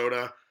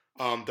 Minnesota.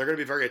 They're going to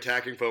be very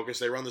attacking focused.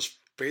 They run this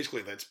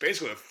basically a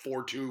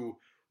 4-2-1-3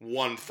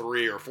 or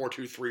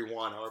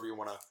 4-2-3-1, however you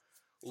want to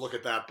look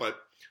at that. But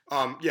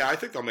yeah, I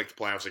think they'll make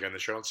the playoffs again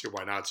this year. I don't see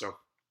why not. So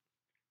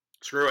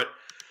screw it.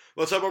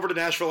 Let's hop over to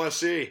Nashville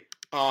SC.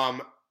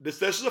 This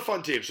is a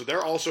fun team. So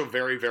they're also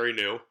very, very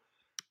new.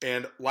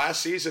 And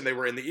last season they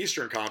were in the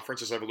Eastern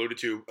Conference, as I've alluded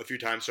to a few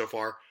times so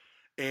far.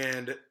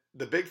 And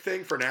the big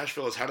thing for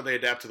Nashville is how do they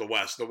adapt to the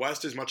West? The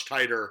West is much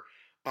tighter,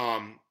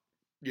 up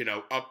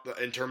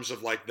in terms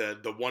of like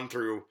the 1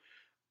 through,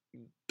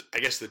 I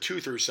guess the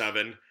 2 through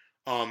 7.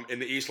 In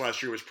the East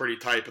last year was pretty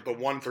tight, but the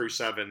 1 through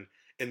 7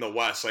 in the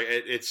West, like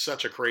it's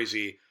such a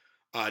crazy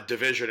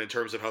division in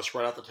terms of how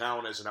spread out the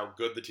talent is and how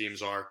good the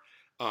teams are.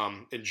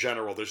 In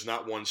general, there's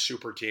not one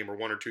super team or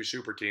 1 or 2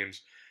 super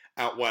teams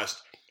out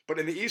West. But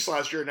in the East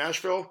last year,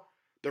 Nashville,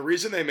 the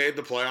reason they made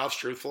the playoffs,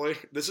 truthfully,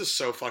 this is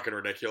so fucking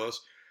ridiculous.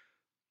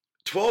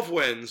 12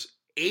 wins,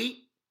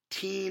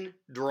 18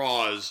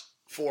 draws,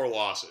 4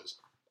 losses.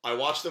 I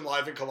watched them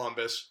live in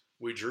Columbus.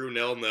 We drew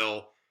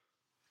 0-0.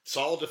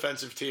 Solid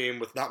defensive team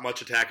with not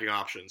much attacking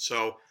options.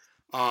 So,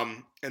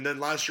 and then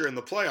last year in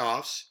the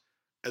playoffs,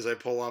 as I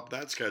pull up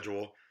that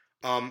schedule,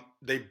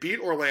 they beat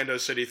Orlando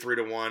City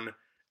 3-1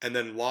 and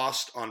then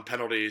lost on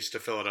penalties to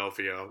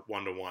Philadelphia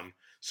 1-1.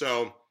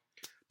 So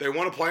they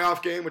won a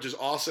playoff game, which is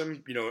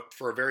awesome,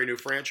 for a very new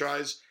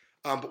franchise.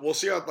 But we'll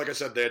see how, like I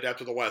said, they adapt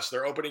to the West.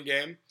 Their opening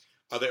game,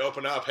 they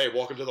open up, hey,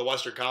 welcome to the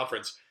Western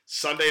Conference.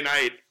 Sunday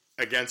night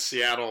against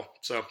Seattle.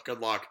 So good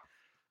luck.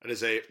 That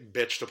is a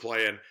bitch to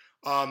play in.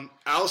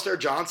 Alistair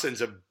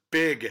Johnson's a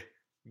big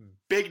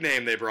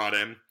name they brought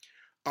in.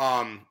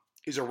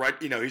 He's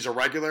a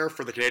regular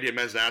for the Canadian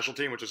men's national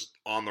team, which is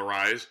on the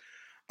rise.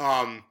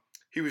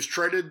 He was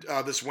traded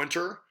this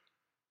winter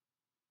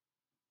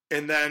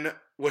and then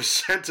was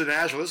sent to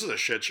Nashville. This is a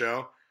shit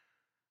show.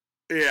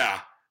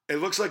 Yeah. It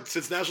looks like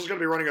since Nashville's going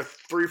to be running a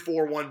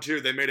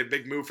 3-4-1-2, they made a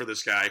big move for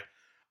this guy.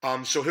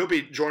 So he'll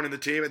be joining the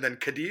team. And then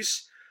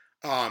Cadiz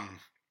was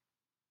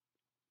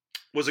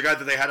a guy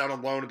that they had out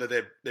on loan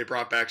that they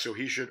brought back. So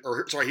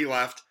he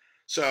left.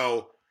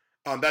 So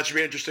that should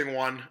be an interesting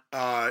one.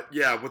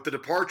 With the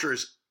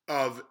departures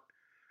of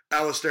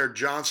Alistair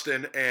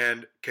Johnston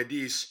and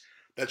Cadiz,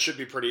 that should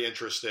be pretty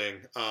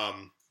interesting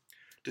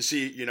to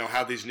see,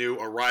 how these new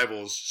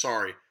arrivals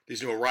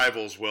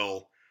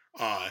will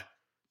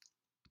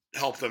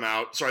help them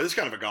out. Sorry, this is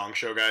kind of a gong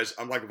show, guys.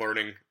 I'm like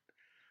learning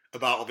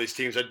about all these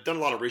teams. I've done a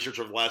lot of research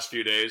over the last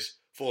few days,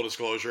 full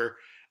disclosure.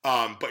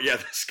 But yeah,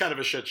 this is kind of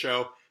a shit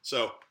show.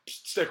 So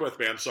stick with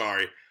me. I'm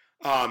sorry.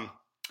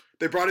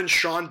 They brought in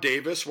Sean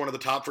Davis, one of the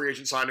top free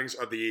agent signings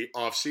of the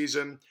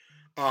offseason.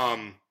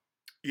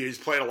 He's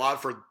played a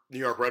lot for New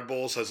York Red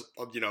Bulls, has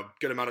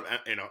good amount of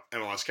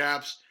MLS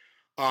caps.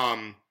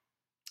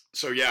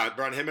 So yeah,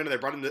 brought him in, and they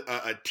brought in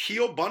a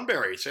Teal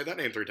Bunbury. Say that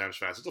name 3 times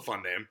fast. It's a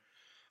fun name.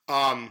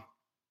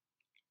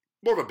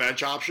 More of a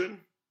bench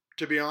option,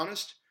 to be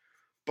honest.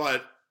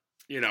 But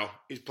he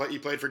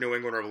played for New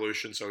England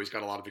Revolution, so he's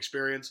got a lot of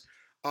experience.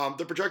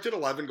 The projected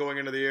 11 going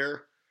into the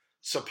year: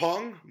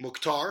 Sapong,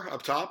 Mukhtar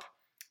up top,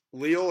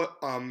 Leo,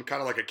 kind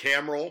of like a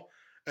cam role,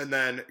 and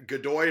then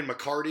Godoy and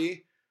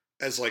McCarty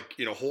as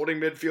holding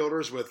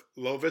midfielders with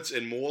Lovitz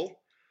and Moule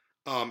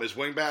as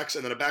wingbacks,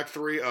 and then a back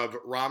 3 of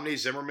Romney,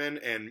 Zimmerman,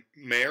 and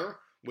Mayer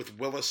with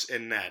Willis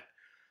in net.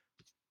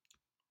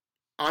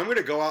 I'm going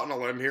to go out on a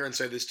limb here and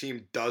say this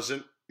team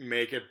doesn't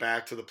make it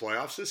back to the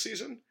playoffs this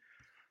season.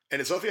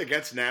 And it's nothing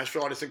against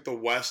Nashville. I just think the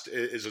West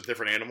is a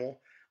different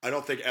animal. I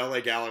don't think LA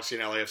Galaxy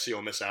and LAFC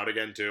will miss out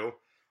again, too.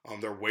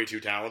 They're way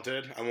too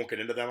talented. I won't get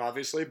into them,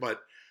 obviously,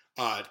 but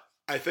I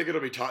think it'll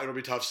be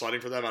tough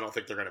sledding for them. I don't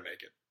think they're going to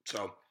make it.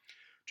 So,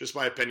 just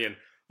my opinion.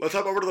 Let's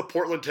hop over to the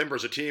Portland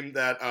Timbers, a team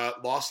that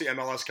lost the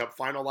MLS Cup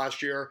final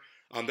last year.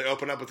 They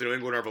opened up with the New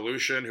England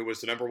Revolution, who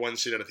was the number 1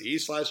 seed out of the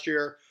East last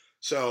year.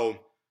 So,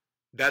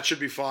 that should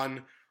be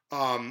fun.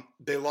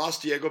 They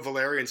lost Diego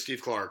Valeri and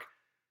Steve Clark.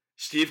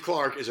 Steve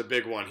Clark is a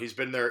big one. He's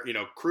been there.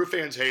 Crew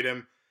fans hate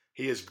him.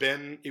 He was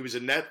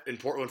in net in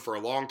Portland for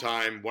a long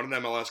time. Won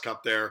an MLS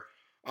Cup there.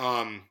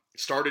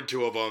 Started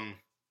 2 of them.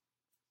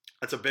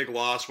 That's a big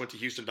loss. Went to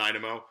Houston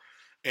Dynamo.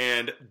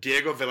 And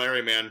Diego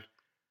Valeri, man,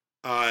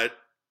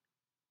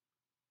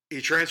 he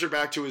transferred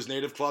back to his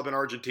native club in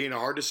Argentina.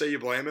 Hard to say you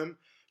blame him,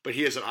 but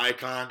he is an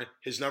icon.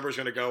 His number is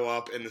going to go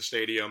up in the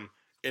stadium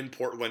in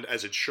Portland,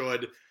 as it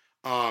should.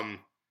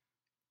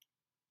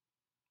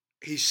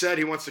 He said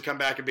he wants to come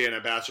back and be an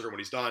ambassador when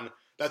he's done.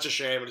 That's a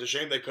shame. It's a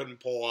shame they couldn't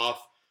pull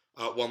off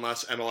one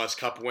last MLS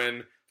Cup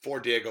win for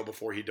Diego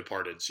before he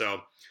departed.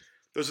 So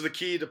those are the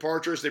key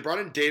departures. They brought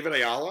in David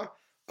Ayala,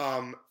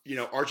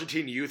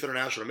 Argentine youth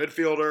international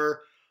midfielder.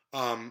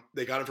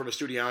 They got him from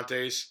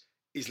Estudiantes.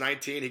 He's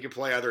 19. He can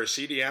play either a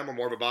CDM or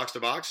more of a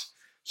box-to-box.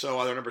 So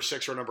either number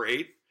 6 or number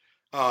 8.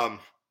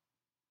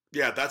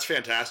 That's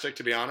fantastic,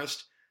 to be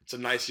honest. It's a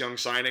nice young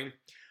signing.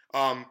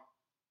 I'm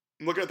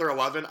looking at their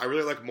 11. I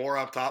really like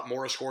Mora up top.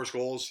 Mora scores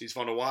goals. He's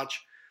fun to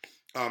watch.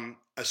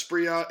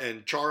 Asprilla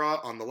and Chara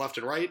on the left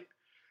and right.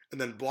 And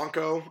then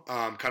Blanco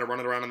kind of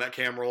running around on that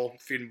cam roll,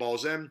 feeding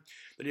balls in.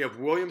 Then you have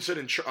Williamson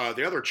and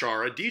the other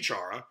Chara, D.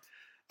 Chara,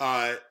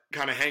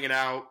 kind of hanging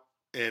out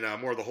in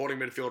more of the holding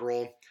midfield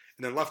role.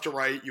 And then left to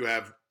right, you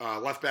have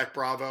left back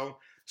Bravo,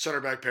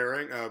 center back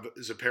pairing of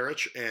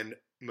Zaparic and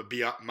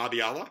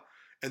Mabiala.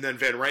 And then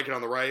Van Rankin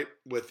on the right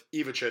with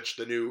Ivicic,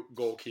 the new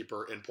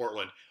goalkeeper in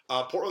Portland.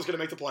 Portland's going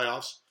to make the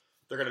playoffs.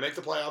 They're going to make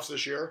the playoffs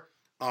this year.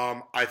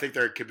 I think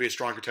they could be a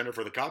strong contender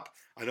for the Cup.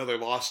 I know they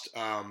lost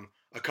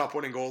a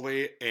Cup-winning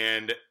goalie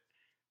and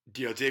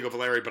Diego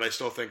Valeri, but I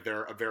still think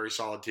they're a very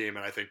solid team,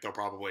 and I think they'll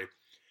probably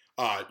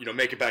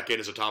make it back in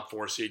as a top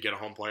 4 seed, get a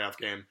home playoff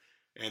game,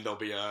 and they'll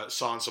be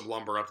sawing some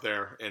lumber up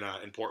there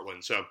in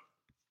Portland. So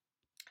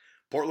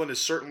Portland is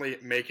certainly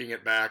making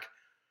it back.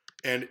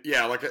 And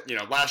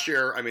last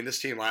year,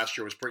 this team last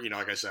year was pretty,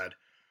 like I said,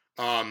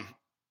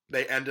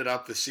 they ended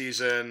up the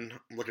season,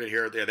 I'm looking at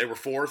here, they were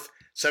 4th,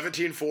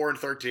 17-4 and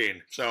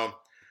 13. So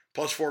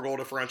plus 4 goal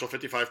differential,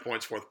 55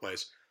 points, 4th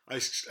place. I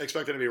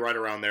expect them to be right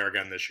around there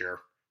again this year.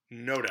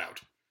 No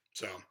doubt.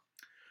 So,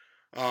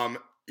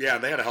 they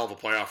had a hell of a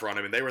playoff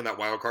run. They were in that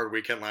wild card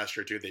weekend last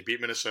year too. They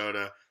beat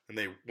Minnesota, and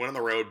they went on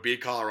the road,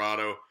 beat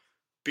Colorado,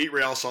 beat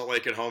Real Salt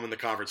Lake at home in the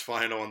conference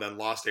final, and then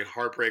lost a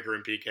heartbreaker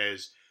in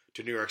PKs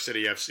to New York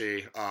City FC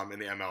in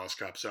the MLS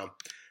Cup. So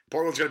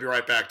Portland's going to be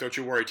right back. Don't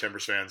you worry,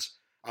 Timbers fans.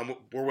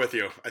 We're with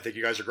you. I think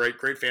you guys are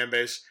great fan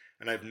base,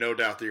 and I have no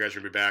doubt that you guys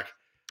are going to be back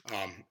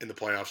in the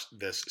playoffs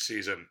this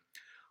season.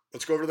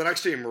 Let's go over to the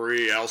next team,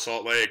 Real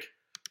Salt Lake.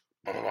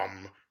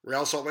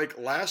 Real Salt Lake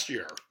last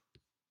year.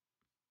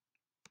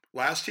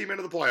 Last team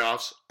into the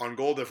playoffs on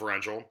goal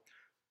differential,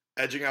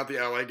 edging out the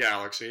LA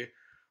Galaxy.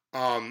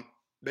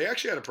 They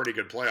actually had a pretty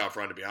good playoff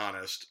run, to be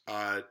honest.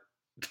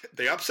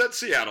 They upset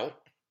Seattle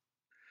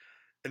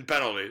in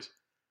penalties.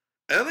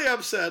 And then they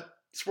upset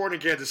Sporting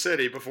Kansas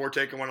City before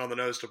taking one on the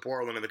nose to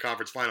Portland in the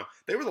conference final.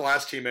 They were the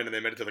last team in, and they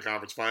made it to the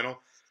conference final.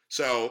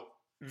 So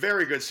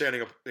very good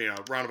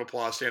round of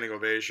applause, standing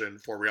ovation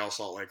for Real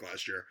Salt Lake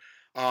last year.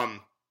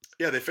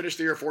 They finished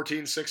the year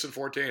 14-6 and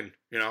 14.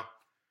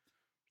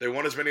 They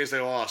won as many as they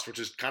lost, which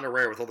is kind of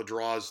rare with all the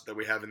draws that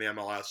we have in the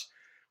MLS,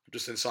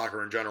 just in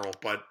soccer in general.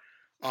 But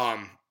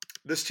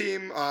this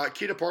team,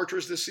 key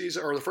departures this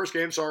season, or the first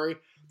game,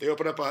 they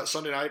open up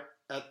Sunday night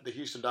at the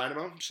Houston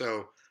Dynamo.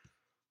 So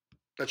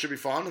that should be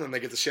fun. And then they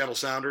get the Seattle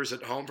Sounders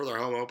at home for their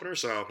home opener.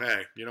 So,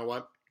 hey, you know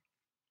what?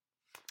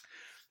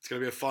 It's going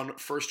to be a fun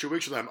first 2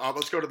 weeks for them.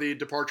 Let's go to the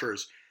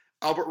departures.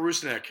 Albert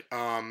Rusnik,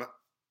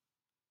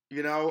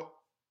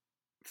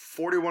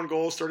 41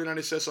 goals, 39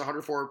 assists,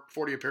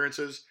 140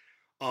 appearances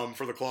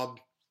for the club.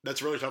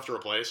 That's really tough to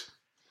replace.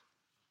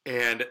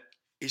 And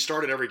he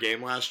started every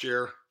game last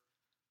year.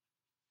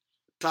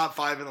 Top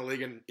 5 in the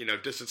league in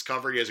distance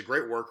cover. He has a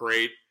great work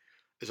rate.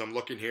 As I'm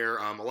looking here,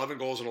 11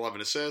 goals and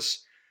 11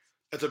 assists.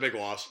 That's a big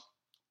loss.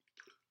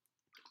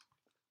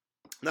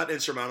 Not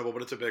insurmountable,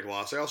 but it's a big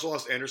loss. I also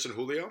lost Anderson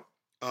Julio,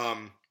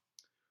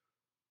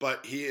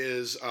 but he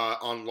is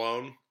on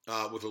loan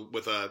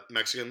with a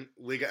Mexican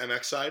Liga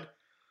MX side.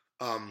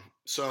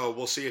 So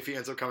we'll see if he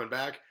ends up coming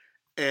back.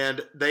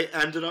 And they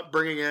ended up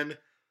bringing in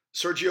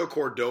Sergio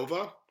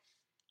Cordova,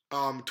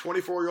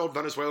 24-year-old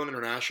Venezuelan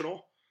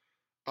international.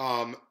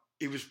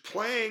 He was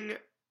playing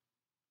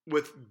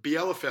with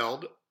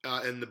Bielefeld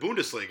in the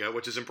Bundesliga,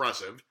 which is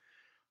impressive.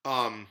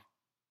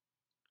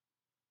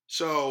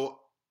 So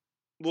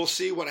we'll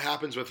see what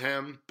happens with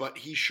him, but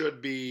he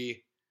should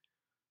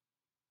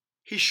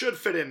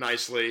fit in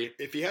nicely.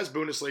 If he has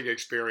Bundesliga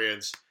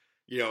experience,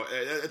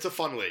 it's a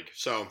fun league.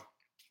 So,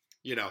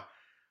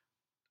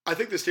 I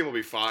think this team will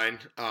be fine.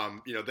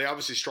 They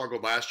obviously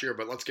struggled last year,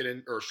 but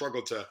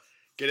struggled to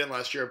get in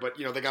last year. But,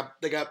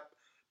 they got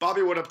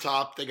Bobby Wood up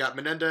top. They got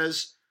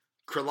Menendez,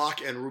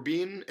 Krylak, and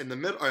Rubin in the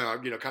middle,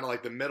 kind of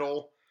like the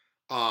middle,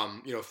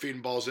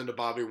 feeding balls into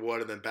Bobby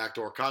Wood and then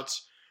backdoor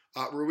cuts.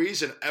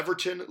 Ruiz and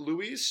Everton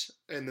Luis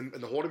in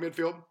the holding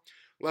midfield.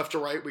 Left to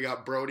right, we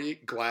got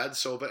Brody, Glad,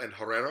 Silva, and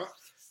Herrera,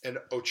 and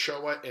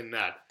Ochoa in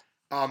net.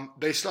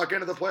 They snuck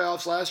into the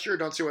playoffs last year.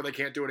 Don't see why they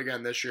can't do it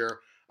again this year.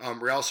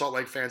 Real Salt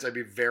Lake fans, I'd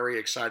be very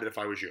excited if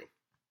I was you.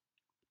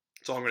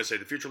 That's all I'm going to say.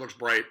 The future looks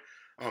bright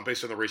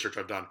based on the research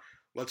I've done.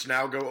 Let's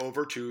now go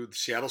over to the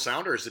Seattle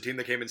Sounders, the team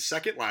that came in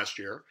second last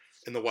year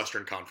in the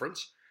Western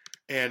Conference.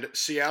 And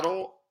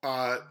Seattle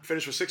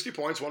finished with 60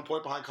 points, 1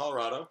 point behind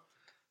Colorado.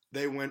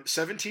 They went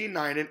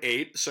 17-9 and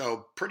 8,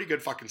 so pretty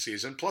good fucking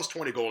season. Plus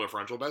 20 goal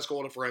differential, best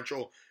goal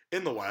differential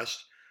in the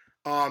West.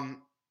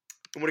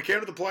 when it came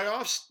to the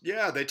playoffs,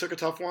 yeah, they took a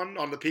tough one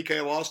on the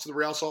PK loss to the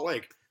Real Salt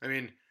Lake. I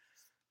mean,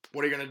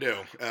 what are you going to do?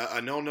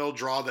 A 0-0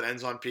 draw that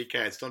ends on PK.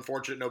 It's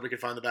unfortunate nobody could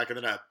find the back of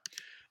the net.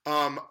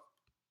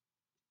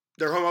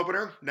 Their home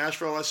opener,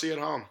 Nashville SC at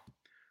home.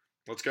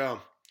 Let's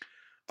go.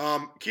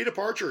 Key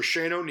departure,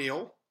 Shane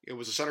O'Neill. It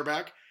was a center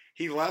back.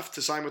 He left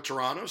to sign with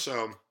Toronto,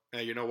 so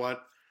hey, you know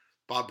what?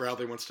 Bob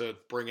Bradley wants to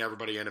bring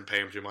everybody in and pay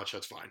him too much.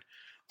 That's fine.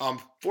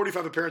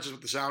 45 appearances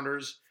with the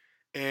Sounders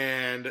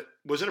and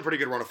was in a pretty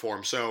good run of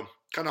form. So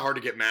kind of hard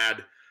to get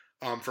mad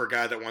for a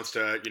guy that wants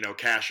to,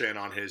 cash in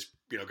on his,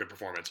 good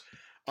performance.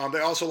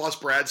 They also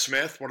lost Brad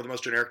Smith, one of the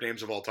most generic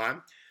names of all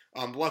time.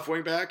 Left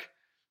wing back.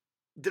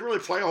 Didn't really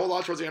play a whole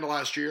lot towards the end of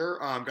last year.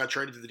 Got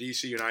traded to the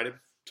DC United.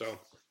 So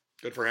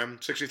good for him.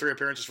 63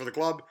 appearances for the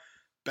club.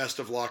 Best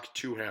of luck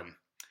to him.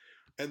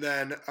 And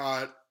then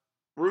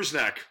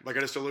Rusnak, like I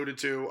just alluded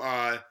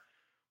to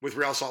with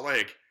Real Salt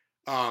Lake.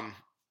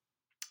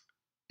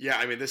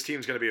 This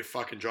team's going to be a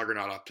fucking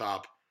juggernaut up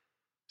top.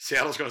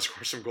 Seattle's going to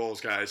score some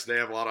goals, guys. They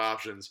have a lot of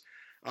options.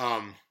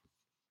 I'm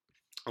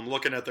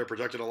looking at their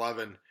projected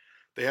 11.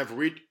 They have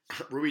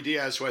Rui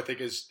Diaz, who I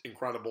think is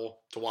incredible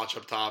to watch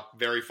up top.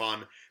 Very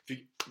fun.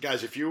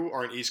 If you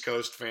are an East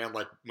Coast fan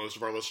like most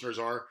of our listeners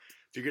are,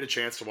 if you get a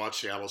chance to watch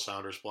Seattle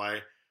Sounders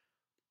play,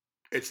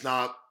 it's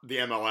not the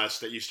MLS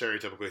that you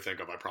stereotypically think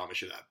of. I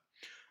promise you that.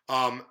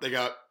 They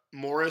got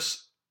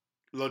Morris,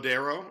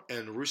 Lodero,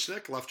 and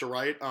Rusnik left to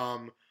right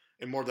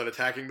in more of that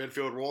attacking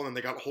midfield role. And then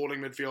they got holding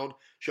midfield,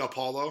 João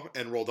Paulo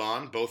and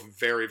Roldan, both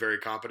very, very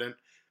competent.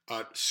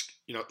 There's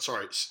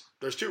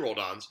two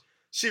Roldans.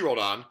 C.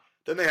 Roldan.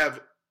 Then they have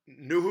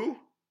Nuhu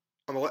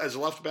as a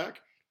left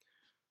back,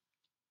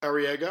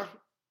 Arriaga,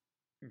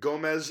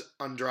 Gomez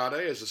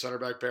Andrade as the center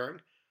back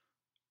pairing,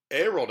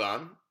 A.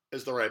 Roldan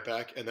is the right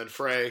back, and then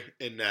Frey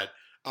in net.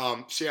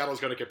 Seattle's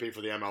going to compete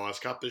for the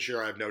MLS Cup this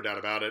year. I have no doubt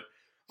about it.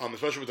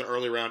 Especially with the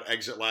early round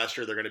exit last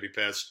year, they're going to be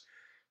pissed.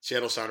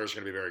 Seattle Sounders are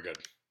going to be very good.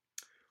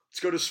 Let's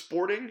go to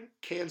Sporting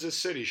Kansas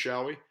City,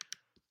 shall we?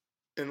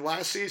 In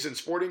last season,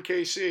 Sporting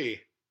KC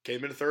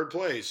came into third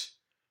place.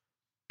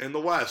 In the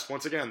West,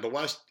 once again, the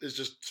West is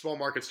just small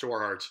markets to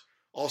our hearts.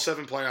 All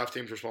 7 playoff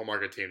teams are small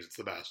market teams. It's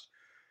the best.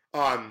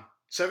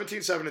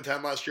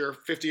 17-7-10 last year,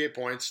 58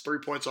 points, 3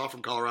 points off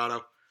from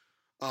Colorado.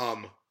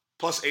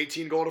 Plus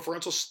 18 goal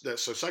differential, so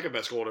second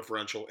best goal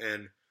differential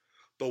in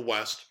the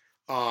West.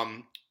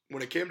 When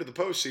it came to the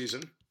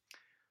postseason,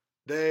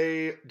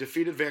 they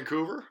defeated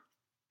Vancouver,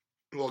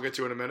 who I'll get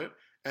to in a minute,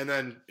 and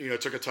then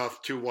took a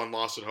tough 2-1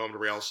 loss at home to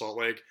Real Salt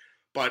Lake.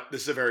 But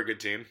this is a very good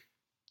team.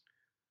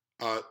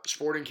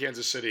 Sporting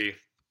Kansas City,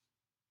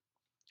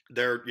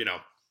 they've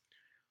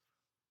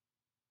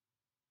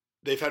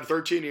had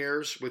 13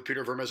 years with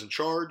Peter Vermes in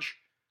charge.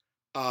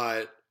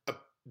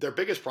 Their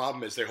biggest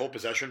problem is they hold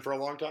possession for a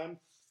long time,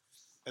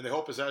 and they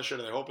hold possession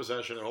and they hold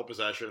possession and hold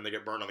possession, and they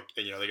get burned on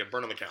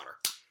the counter.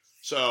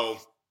 So,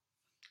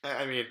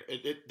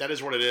 that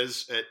is what it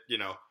is.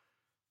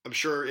 I'm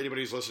sure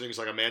anybody who's listening is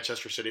like a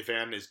Manchester City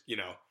fan. Is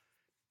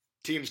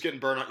teams getting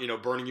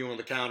burned, burning you on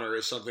the counter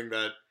is something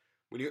that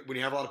when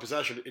you have a lot of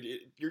possession,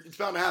 it's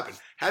bound to happen.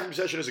 Having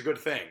possession is a good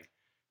thing.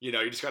 You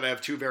just got to have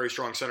 2 very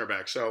strong center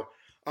backs. So,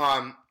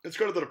 let's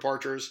go to the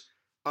departures.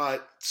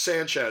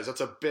 Sanchez,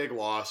 that's a big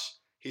loss.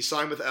 He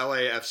signed with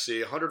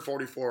LAFC,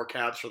 144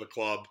 caps for the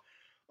club.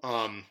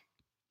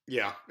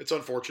 It's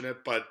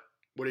unfortunate, but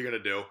what are you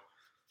going to do?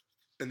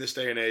 In this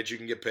day and age, you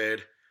can get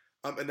paid.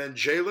 And then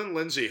Jalen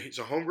Lindsay, he's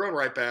a homegrown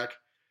right back.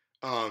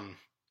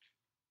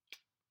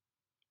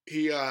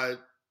 He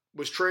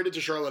was traded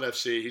to Charlotte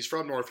FC. He's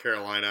from North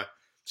Carolina,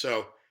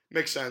 so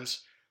makes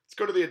sense. Let's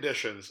go to the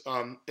additions.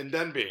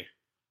 Ndenby,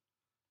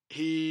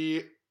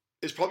 he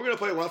is probably going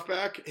to play left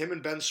back. Him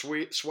and Ben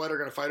Sweat are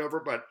going to fight over,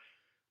 but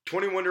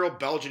 21-year-old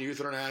Belgian youth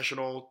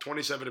international,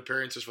 27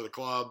 appearances for the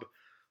club,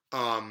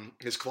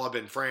 his club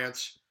in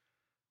France.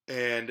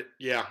 And,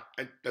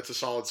 that's a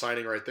solid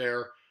signing right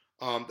there.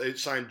 They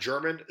signed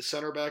German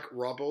center back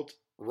Robert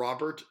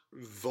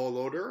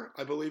Voloder,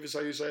 I believe is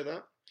how you say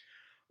that.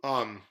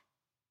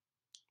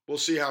 We'll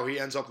see how he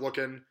ends up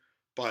looking,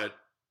 but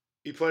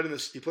he played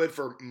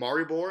for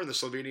Maribor in the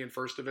Slovenian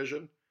First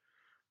Division.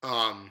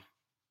 I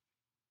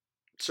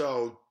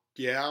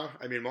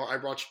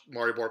watched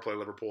Maribor play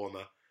Liverpool in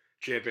the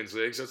Champions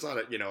League, so it's not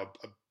a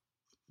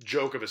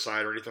joke of a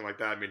side or anything like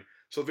that.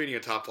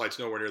 Slovenian top flight's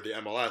nowhere near the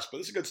MLS, but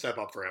this is a good step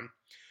up for him.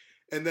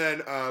 And then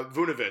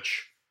Vunovic,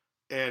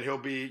 and he'll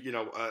be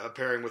a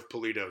pairing with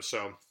Polito.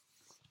 So,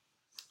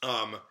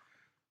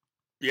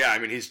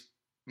 he's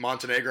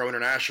Montenegro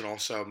international,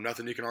 so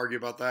nothing you can argue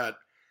about that.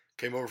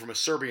 Came over from a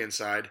Serbian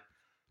side.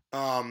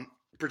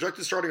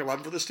 Projected starting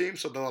 11 for this team,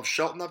 so they'll have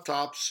Shelton up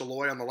top,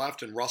 Saloy on the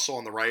left, and Russell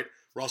on the right.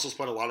 Russell's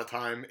put a lot of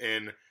time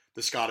in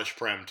the Scottish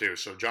Prem, too,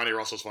 so Johnny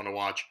Russell's fun to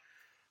watch.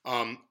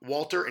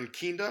 Walter and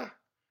Kinda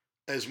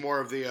as more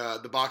of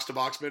the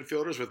box-to-box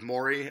midfielders, with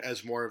Mori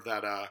as more of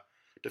that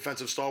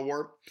defensive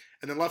stalwart.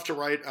 And then left to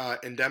right,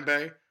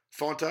 Ndembe,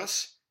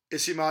 Fontas,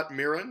 Isimat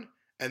Miran,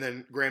 and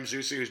then Graham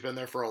Zusi, who's been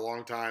there for a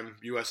long time,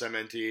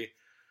 USMNT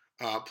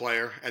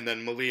player, and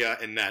then Malia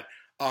in net.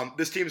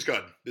 This team's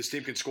good. This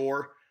team can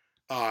score.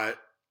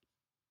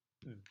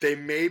 They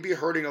may be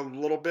hurting a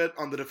little bit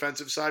on the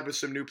defensive side with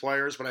some new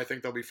players, but I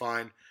think they'll be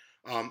fine.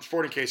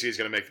 Sporting KC is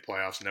going to make the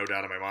playoffs, no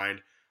doubt in my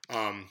mind.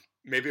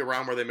 Maybe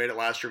around where they made it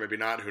last year, maybe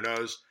not, who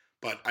knows.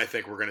 But I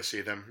think we're going to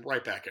see them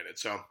right back in it.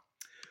 So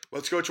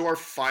let's go to our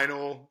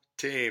final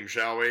team,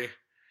 shall we?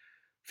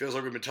 Feels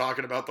like we've been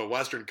talking about the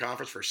Western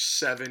Conference for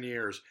 7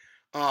 years.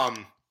 Pull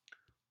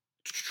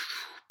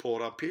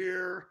it up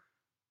here.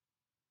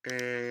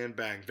 And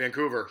bang.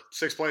 Vancouver,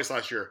 6th place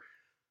last year.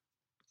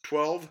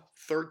 12,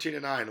 13,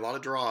 and 9. A lot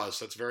of draws.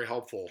 That's very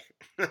helpful.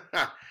 They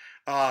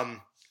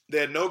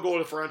had no goal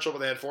differential, but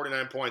they had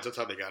 49 points. That's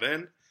how they got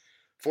in.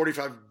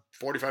 45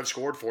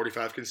 scored,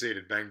 45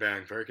 conceded. Bang,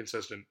 bang. Very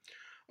consistent.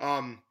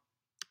 And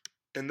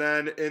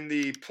then in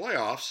the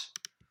playoffs,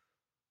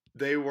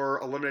 they were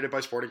eliminated by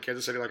Sporting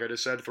Kansas City, like I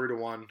just said,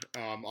 3-1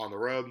 on the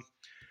road.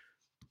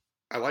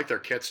 I like their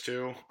kits,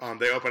 too.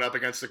 They open up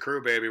against the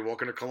Crew, baby.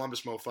 Welcome to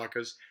Columbus,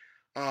 motherfuckers.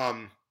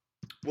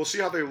 We'll see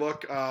how they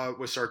look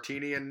with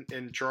Sartini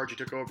in charge. He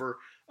took over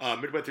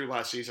midway through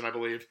last season, I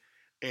believe.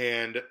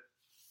 And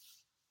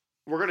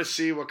we're going to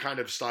see what kind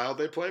of style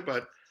they play,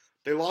 but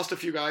they lost a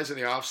few guys in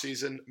the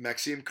offseason.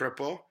 Maxime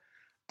Crepeau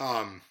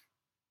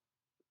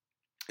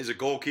is a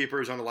goalkeeper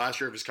who's on the last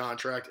year of his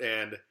contract,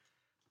 and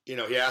he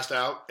asked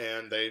out,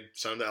 and they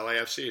sent him to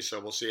LAFC, so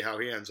we'll see how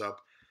he ends up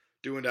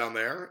doing down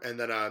there. And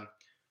then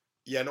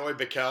Yannoy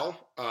Bikel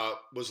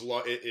was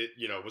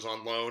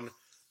on loan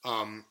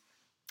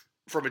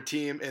from a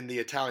team in the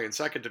Italian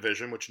second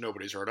division, which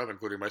nobody's heard of,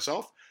 including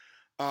myself.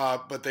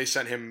 But they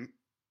sent him,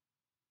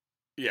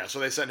 so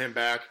they sent him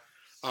back.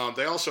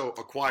 They also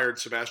acquired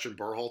Sebastian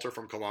Berhalter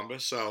from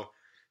Columbus, so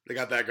they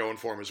got that going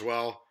for him as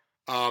well.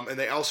 And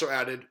they also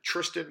added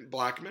Tristan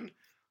Blackman.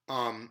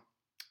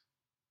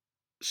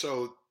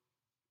 So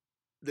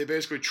they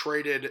basically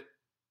traded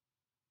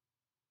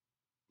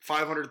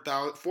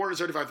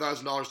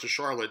 $475,000 to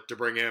Charlotte to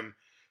bring him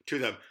to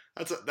them.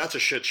 That's a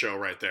shit show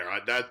right there.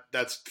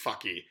 That's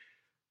fucky.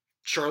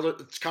 Charlotte,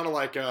 it's kind of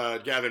like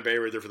Gavin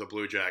Bayreuther for the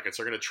Blue Jackets.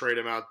 They're going to trade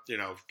him out,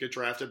 get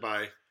drafted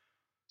by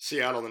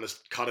Seattle and then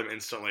just cut him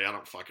instantly. I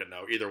don't fucking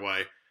know. Either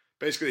way,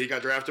 basically he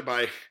got drafted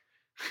by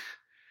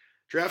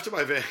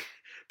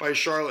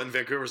Charlotte, and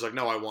Vancouver's like,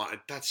 no, I want it.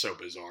 That's so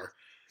bizarre.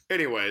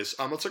 Anyways,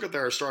 let's look at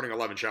their starting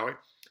 11, shall we?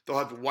 They'll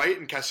have White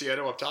and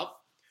Casiedo up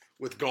top,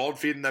 with Gold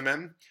feeding them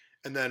in,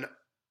 and then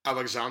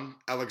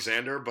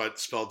Alexander, but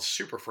spelled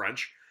super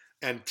French,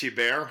 and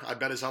Thibert, I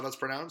bet is how that's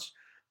pronounced,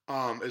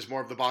 is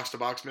more of the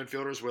box-to-box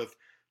midfielders, with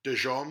De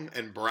Jong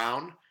and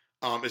Brown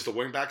is the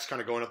wingbacks,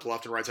 kind of going up the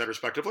left and right side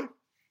respectively.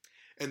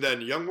 And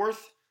then Youngworth,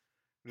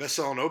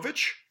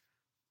 Veselinovic,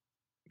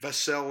 I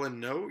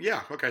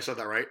said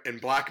that right.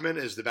 And Blackman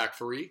is the back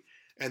three.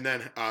 And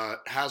then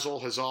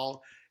Hazal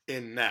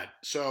in net.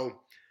 So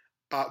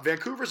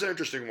Vancouver's an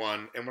interesting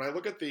one. And when I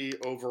look at the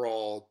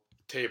overall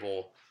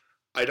table,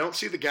 I don't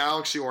see the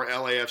Galaxy or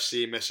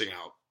LAFC missing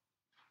out.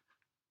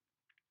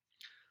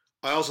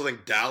 I also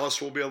think Dallas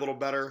will be a little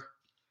better.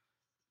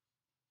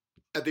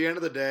 At the end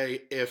of the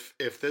day, if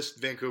this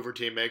Vancouver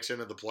team makes it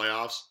into the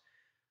playoffs,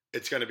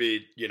 it's going to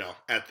be,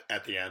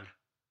 at the end.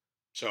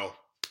 So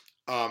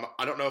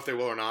I don't know if they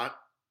will or not.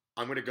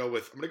 I'm going to go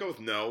with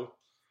no.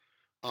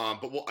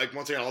 But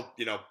once again,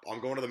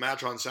 I'm going to the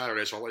match on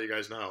Saturday, so I'll let you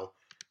guys know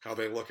how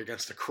they look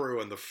against the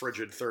Crew in the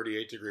frigid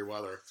 38-degree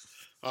weather.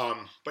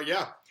 But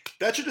yeah,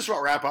 that should just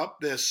about wrap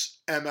up this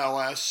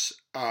MLS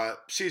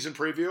season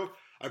preview.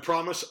 I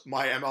promise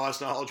my MLS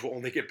knowledge will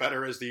only get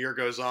better as the year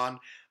goes on.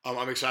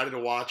 I'm excited to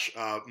watch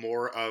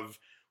more of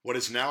what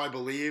is now, I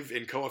believe,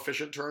 in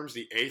coefficient terms,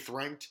 the 8th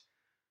ranked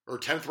or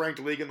 10th ranked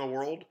league in the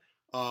world.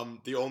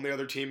 The only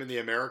other team in the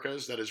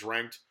Americas that is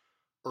ranked,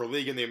 or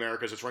league in the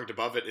Americas that's ranked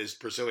above it, is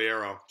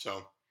Brasileiro.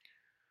 So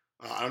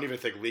I don't even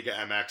think Liga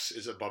MX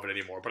is above it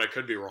anymore, but I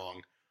could be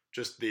wrong.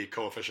 Just the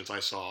coefficients I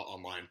saw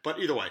online. But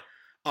either way,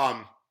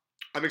 I'm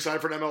excited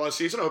for an MLS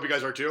season. I hope you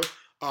guys are too.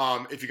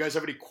 If you guys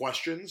have any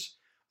questions,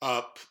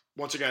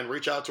 once again,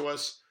 reach out to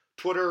us.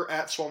 Twitter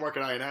at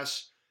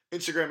SmallMarketINS,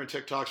 Instagram and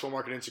TikTok, Small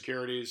Market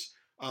Insecurities,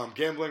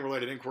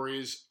 gambling-related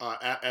inquiries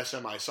at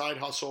SMI Side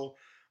Hustle.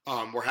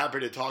 We're happy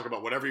to talk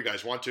about whatever you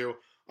guys want to.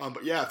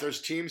 But yeah, if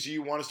there's teams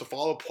you want us to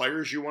follow,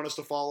 players you want us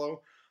to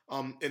follow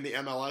in the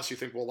MLS you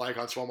think we'll like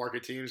on small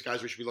market teams,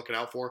 guys we should be looking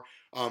out for,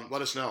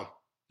 let us know.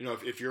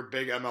 If you're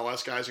big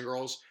MLS guys and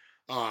girls,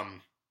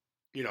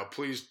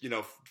 please,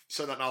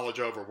 send that knowledge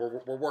over.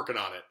 We're working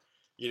on it.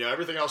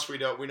 Everything else we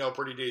know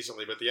pretty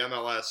decently, but the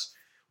MLS,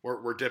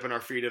 we're dipping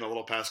our feet in a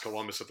little past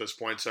Columbus at this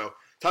point. So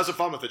have some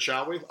fun with it,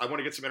 shall we? I want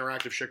to get some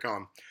interactive shit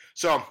going.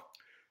 So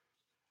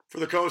for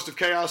the co-host of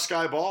Chaos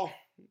Sky Ball,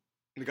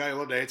 the guy who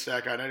loved to hate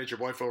Stack I Night, it's your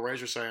boy Phil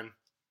Razor saying,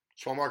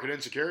 Small Market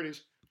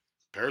Insecurities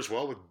pairs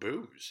well with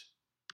booze.